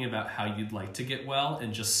talking about how you'd like to get well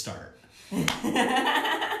and just start.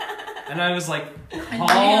 And I was like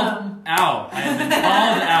called out. I have been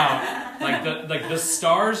called out. Like the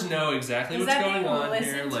stars know exactly what's going on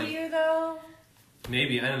here. Listen Like, to you though?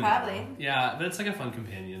 maybe, I don't Probably. know. Yeah, but it's like a fun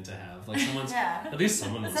companion to have. Like someone's at least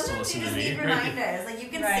someone wants to Sometimes listen you to just me. need reminders. Like you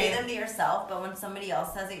can Right. say them to yourself, but when somebody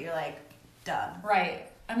else says it, you're like, done. Right.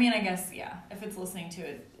 I mean, I guess if it's listening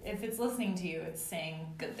to you, it's saying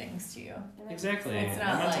good things to you. Exactly. It's That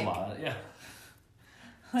not meant like- a lot. Yeah.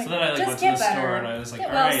 Like, So then I like just went to get the better. store and I was like, Get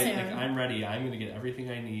all well right, soon. like I'm ready. I'm gonna get everything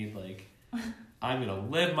I need. Like I'm gonna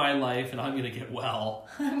live my life and I'm gonna get well.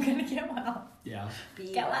 I'm gonna get well. Yeah.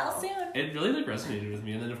 Get well soon. It really like resonated with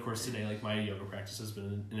me, and then of course today like my yoga practice has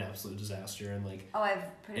been an absolute disaster, and like Oh,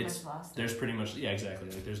 I've pretty much lost it. there's pretty much exactly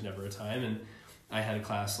like there's never a time, and I had a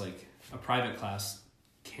class like a private class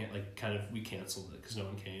we canceled it because no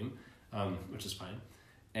one came, which is fine.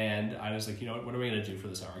 And I was like, you know what am I going to do for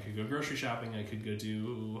this hour? I could go grocery shopping. I could go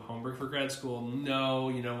do homework for grad school. No,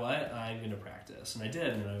 you know what? I'm going to practice. And I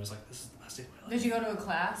did. And I was like, this is the best day of my life. Did you go to a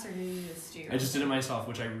class or did you just do? I just did it myself,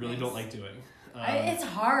 which I really don't like doing. It's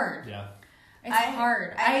hard. Yeah. It's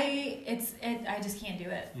hard. I just can't do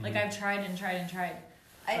it. Mm-hmm. Like I've tried and tried and tried.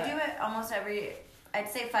 I do it almost I'd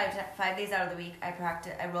say 5 days out of the week. I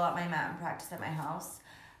roll out my mat and practice at my house,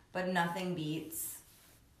 but nothing beats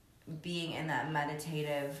being in that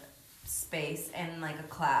meditative space and like a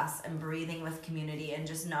class and breathing with community and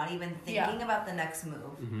just not even thinking about the next move.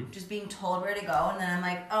 Mm-hmm. Just being told where to go, and then I'm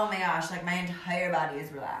like, oh my gosh, like my entire body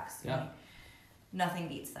is relaxed. Yeah. Like, nothing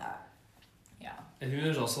beats that. Yeah. I think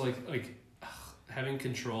there's also like having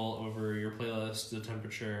control over your playlist, the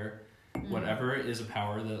temperature, whatever is a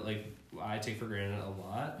power that like I take for granted a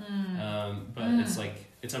lot. But it's like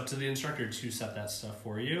it's up to the instructor to set that stuff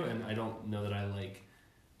for you, and I don't know that I like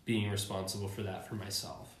being responsible for that for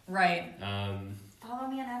myself. Right. Follow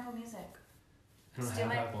me on Apple Music. I don't Steal have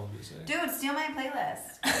my- Apple Music. Dude, steal my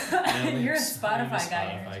playlist. You're a I'm Spotify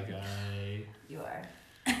guy. Spotify guy. You are.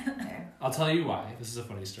 There. I'll tell you why. This is a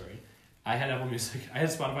funny story. I had Apple Music. I had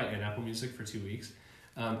Spotify and Apple Music for 2 weeks,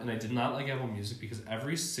 and I did not like Apple Music because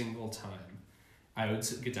every single time I would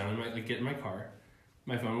get down and get in my car,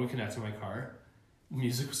 my phone would connect to my car,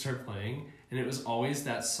 music would start playing, and it was always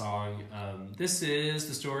that song. This is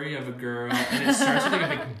the story of a girl, and it starts with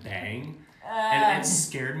like a big bang. And it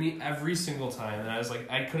scared me every single time, and I was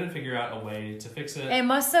like, I couldn't figure out a way to fix it. It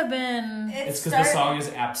must have been. It's because the song is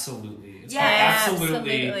absolutely. It's called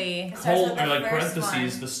absolutely. Cold, or like first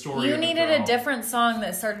parentheses, one. the story. You of needed girl. a different song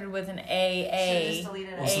that started with an A. Should've just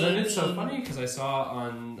deleted it. Well, so then it's so A-B. funny because I saw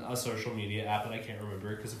on a social media app that I can't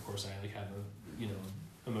remember because of course I like have a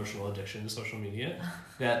emotional addiction to social media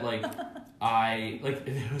that like I like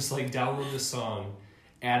it was like download this song,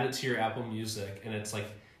 add it to your Apple Music, and it's like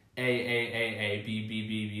A B B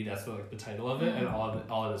B B. That's the title of it, and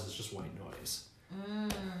all it is just white noise.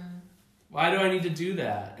 Why do I need to do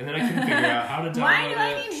that? And then I couldn't figure out how to download it. Why do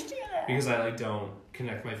I need to do that? Because I don't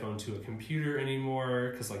connect my phone to a computer anymore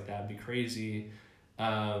because that'd be crazy. So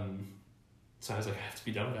I was like, I have to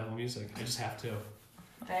be done with Apple Music. I just have to.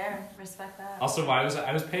 Fair. Respect that. Also, why was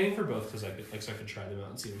I was paying for both because I could try them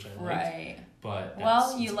out and see which I liked. Right. But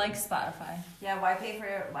You like Spotify. Yeah, why pay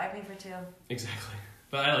for two? Exactly.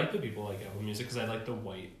 But I like the people like Apple Music because I like the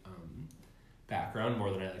white background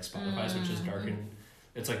more than I like Spotify's, which is dark and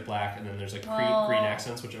it's like black, and then there's like green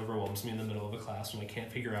accents, which overwhelms me in the middle of a class when I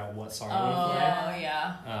can't figure out what song I want to play.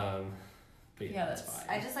 Yeah. But Yeah, that's that's-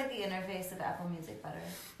 fine. I just like the interface of Apple Music better,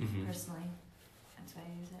 Mhm. personally. That's why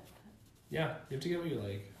I use it. Yeah, you have to get what you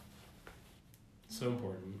like. So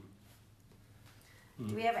important.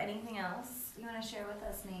 Do we have anything else you want to share with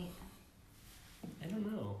us, Nate? I don't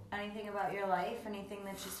know. Anything about your life? Anything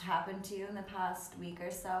that just happened to you in the past week or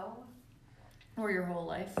so? Or your whole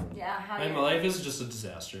life. Yeah, how My you life is just a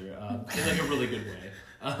disaster, in like a really good way.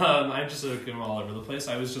 I'm just I'm all over the place.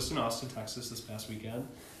 I was just in Austin, Texas this past weekend,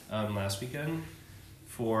 last weekend,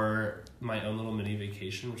 for my own little mini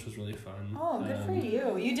vacation, which was really fun. Oh, good for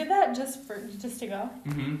you. You did that just to go?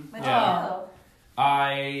 Mm-hmm. What'd Yeah. you do?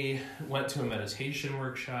 I went to a meditation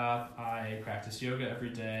workshop. I practiced yoga every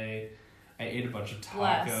day. I ate a bunch of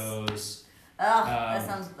Bless. tacos. Oh, that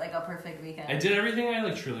sounds like a perfect weekend. I did everything I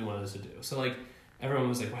like truly wanted to do. So like everyone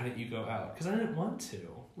was like, "Why didn't you go out?" Because I didn't want to.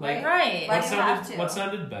 Like, right. Why do you have to? What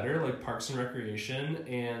sounded better, like Parks and Recreation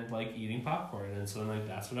and like eating popcorn, and so like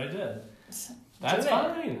that's what I did. That's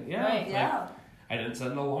fine. Yeah. Right. Like, Yeah. I didn't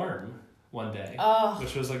set an alarm one day,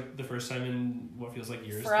 which was like the first time in what feels like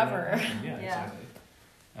years. Forever. Yeah, exactly.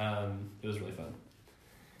 It was really fun.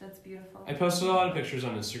 That's beautiful. I posted a lot of pictures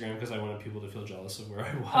on Instagram because I wanted people to feel jealous of where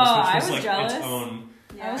I was. Oh, which I was was like jealous. its own.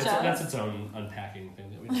 I was That's jealous. its own unpacking thing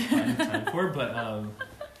that we didn't have time for, but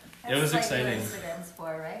it was That's exciting. Like what Instagram's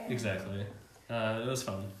for, right? Exactly. It was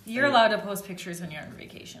fun. You're allowed to post pictures when you're on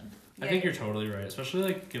vacation. I think you're totally right. Especially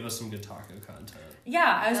like give us some good taco content.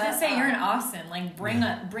 Yeah, I was gonna say you're in Austin. Like bring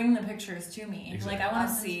the pictures to me. Exactly. Like I want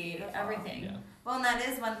to Austin's see beautiful. everything. Yeah. Well, and that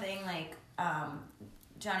is one thing, like,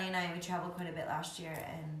 Johnny and I, we traveled quite a bit last year,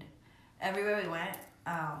 and everywhere we went,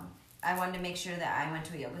 I wanted to make sure that I went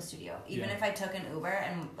to a yoga studio. Even if I took an Uber,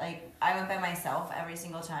 and, like, I went by myself every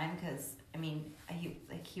single time, because, I mean,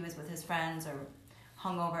 he was with his friends, or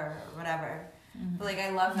hungover, or whatever. Mm-hmm. But, like, I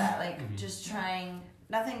love that, like, just trying,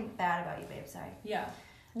 nothing bad about you, babe, sorry. Yeah.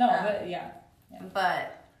 No, but yeah.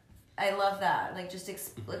 But I love that, like, just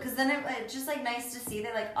because then it's just like nice to see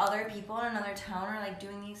that like other people in another town are like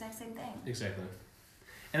doing the exact same thing. Exactly.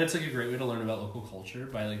 And it's like a great way to learn about local culture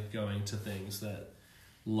by like going to things that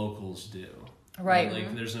locals do. Right.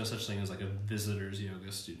 Like there's no such thing as like a visitor's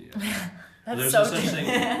yoga studio. That's There's so no such thing.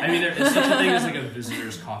 I mean, there is such a thing as like a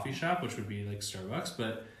visitor's coffee shop, which would be like Starbucks,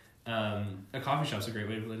 but a coffee shop's a great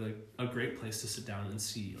way to like a great place to sit down and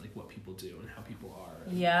see like what people do and how people are.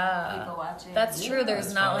 Yeah. People watching. That's true. There's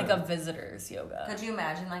it's not fun. like a visitors yoga. Could you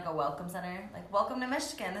imagine like a welcome center? Like, welcome to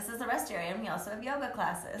Michigan. This is the rest area, and we also have yoga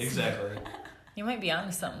classes. Exactly. You might be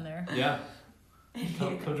onto something there. Yeah.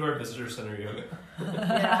 Come to our visitor center yoga.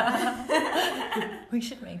 Yeah. We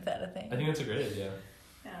should make that a thing. I think that's a great idea.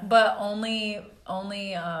 Yeah. But only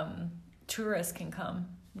tourists can come.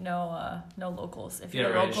 No locals. If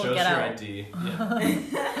you're a local, Show us get your out. ID.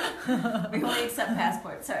 Yeah. We only accept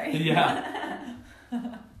passports. Sorry. Yeah.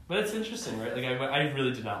 But it's interesting, right? Like I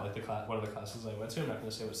really did not like the class. One of the classes I went to. I'm not going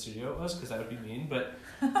to say what studio it was because that would be mean. But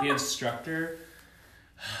the instructor,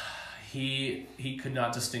 he could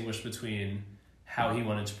not distinguish between how he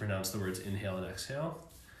wanted to pronounce the words inhale and exhale,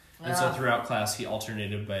 and so throughout class he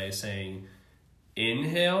alternated by saying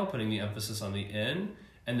inhale, putting the emphasis on the in,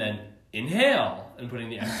 and then inhale and putting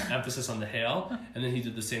the emphasis on the hail, and then he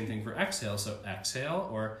did the same thing for exhale, so exhale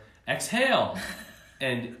or exhale,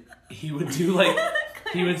 and he would do like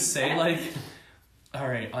he would say like, all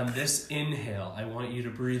right, on this inhale I want you to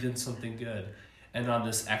breathe in something good, and on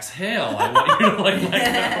this exhale I want you to like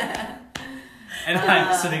let go. And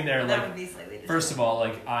I'm sitting there That like, would be slightly first of all,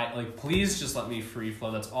 like please just let me free flow.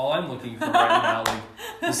 That's all I'm looking for right now. Like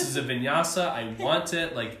this is a vinyasa. I want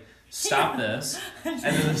it. Like stop this. And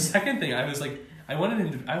then the second thing, I was like, I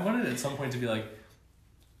wanted at some point to be like,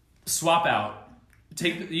 swap out.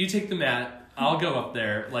 You take the mat. I'll go up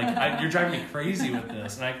there. Like you're driving me crazy with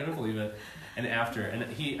this, and I couldn't believe it. And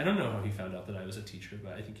I don't know how he found out that I was a teacher,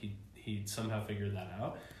 but I think he somehow figured that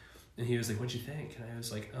out. And he was like, "What'd you think?" And I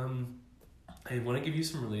was like, I want to give you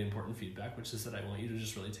some really important feedback, which is that I want you to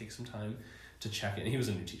just really take some time to check in. He was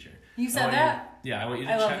a new teacher. You said that? I want you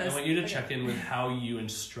to check. I want you to check in with how you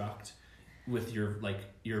instruct with your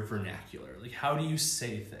vernacular. Like how do you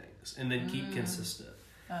say things, and then keep consistent.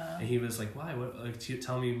 And he was like, "Why? What? Like,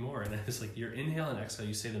 tell me more." And I was like, "Your inhale and exhale,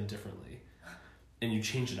 you say them differently, and you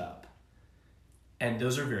change it up. And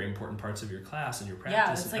those are very important parts of your class and your practice.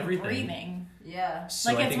 Yeah, it's and like everything." breathing. Yeah.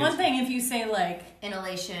 So like it's one thing if you say like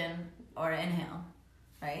inhalation or inhale,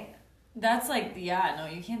 right? That's like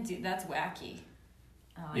you can't do that's wacky.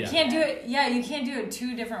 Oh, You can't do it. Yeah, you can't do it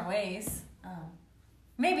two different ways. Oh.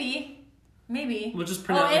 Maybe. We'll just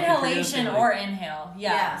pronounce inhalation like, or inhale.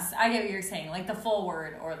 Yes, Yeah. I get what you're saying. Like the full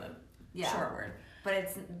word or the short word.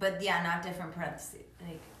 But not different parentheses.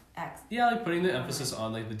 Like X. Yeah, like putting the emphasis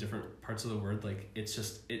on like the different parts of the word. Like it's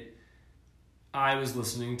just it. I was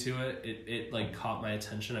listening to it. It like caught my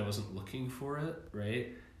attention. I wasn't looking for it, right?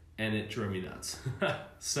 And it drove me nuts.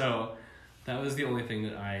 So that was the only thing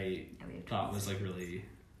that I thought was like really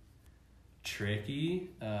tricky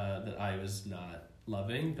that I was not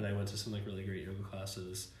loving. But I went to some like really great yoga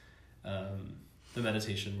classes. The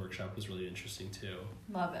meditation workshop was really interesting too.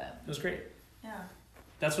 Love it. It was great. Yeah.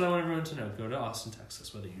 That's what I want everyone to know. Go to Austin,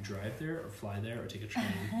 Texas, whether you drive there or fly there or take a train.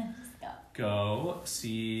 Go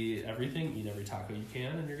see everything, eat every taco you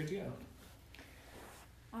can, and you're good to go.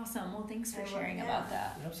 Awesome. Well, thanks for sharing about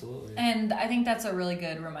that. Absolutely. And I think that's a really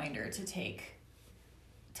good reminder to take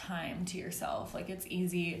time to yourself. Like, it's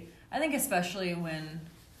easy, I think, especially when,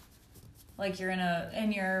 like, you're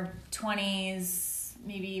in your 20s,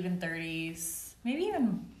 maybe even 30s, maybe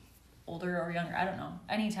even older or younger, I don't know,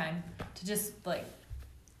 anytime to just, like,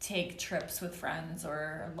 take trips with friends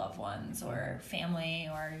or loved ones or family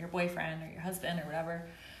or your boyfriend or your husband or whatever.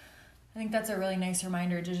 I think that's a really nice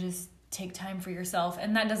reminder to just take time for yourself.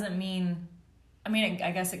 And that doesn't mean, I mean,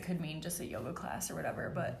 I guess it could mean just a yoga class or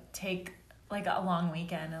whatever, but take like a long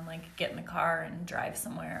weekend and like get in the car and drive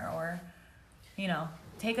somewhere, or, you know,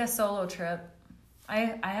 take a solo trip.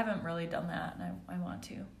 I haven't really done that, and I want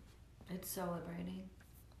to. It's so liberating.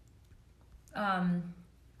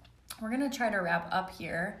 We're going to try to wrap up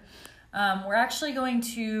here. We're actually going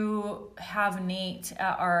to have Nate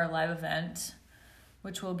at our live event,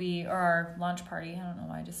 which will be, or our launch party. I don't know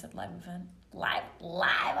why I just said live event. Live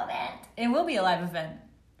event. It will be a live event,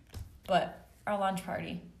 but our launch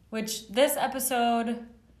party, which this episode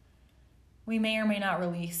we may or may not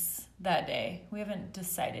release that day. We haven't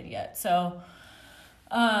decided yet. So,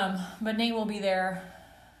 but Nate will be there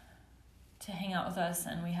to hang out with us,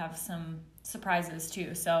 and we have some surprises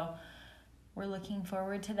too. So we're looking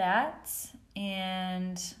forward to that,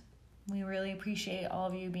 and we really appreciate all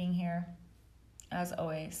of you being here. As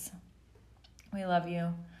always, we love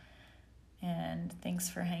you, and thanks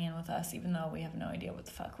for hanging with us, even though we have no idea what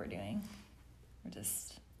the fuck we're doing. We're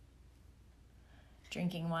just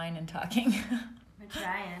drinking wine and talking. We're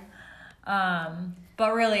trying.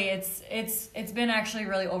 But really, it's been actually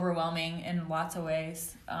really overwhelming in lots of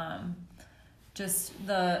ways. Just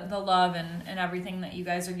the love and everything that you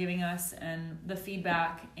guys are giving us, and the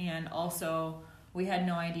feedback, and also we had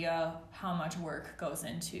no idea how much work goes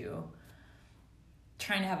into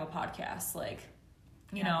trying to have a podcast. Like,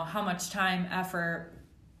 you know, how much time, effort,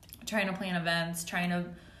 trying to plan events, trying to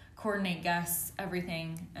coordinate guests,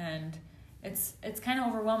 everything, and it's kind of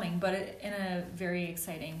overwhelming, but in a very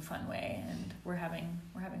exciting, fun way, and we're having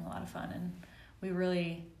a lot of fun, and we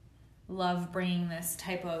really love bringing this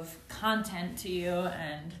type of content to you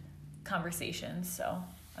and conversations. So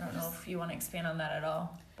I don't know if you want to expand on that at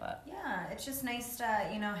all, but yeah, it's just nice to,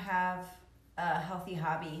 you know, have a healthy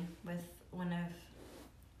hobby with one of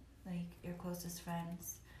like your closest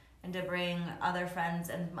friends, and to bring other friends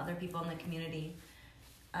and other people in the community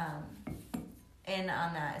in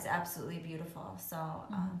on that is absolutely beautiful. So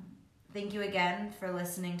thank you again for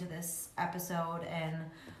listening to this episode, and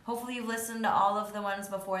hopefully you've listened to all of the ones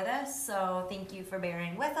before this, so thank you for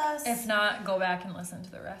bearing with us. If not, go back and listen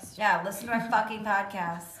to the rest. Yeah, listen to our fucking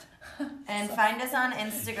podcast. And find us on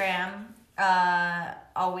Instagram,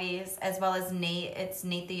 always, as well as Nate. It's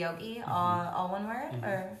Nate the Yogi, all one word? Mm-hmm.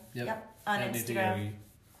 Or Yep, on at Instagram.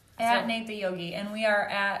 At Nate the Yogi. And we are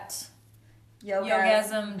at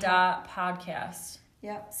yogasm.podcast.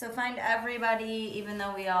 Yep. So find everybody, even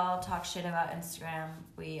though we all talk shit about Instagram,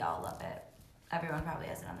 we all love it. Everyone probably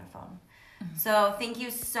has it on their phone. Mm-hmm. So thank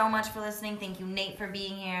you so much for listening. Thank you, Nate, for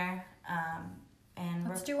being here. And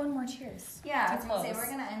let's do one more cheers. Yeah, I was going to say, we're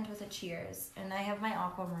going to end with a cheers. And I have my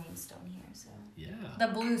aquamarine stone here, so. Yeah. The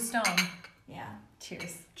blue stone. Yeah.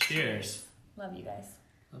 Cheers. Cheers. Love you guys.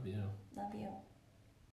 Love you. Love you.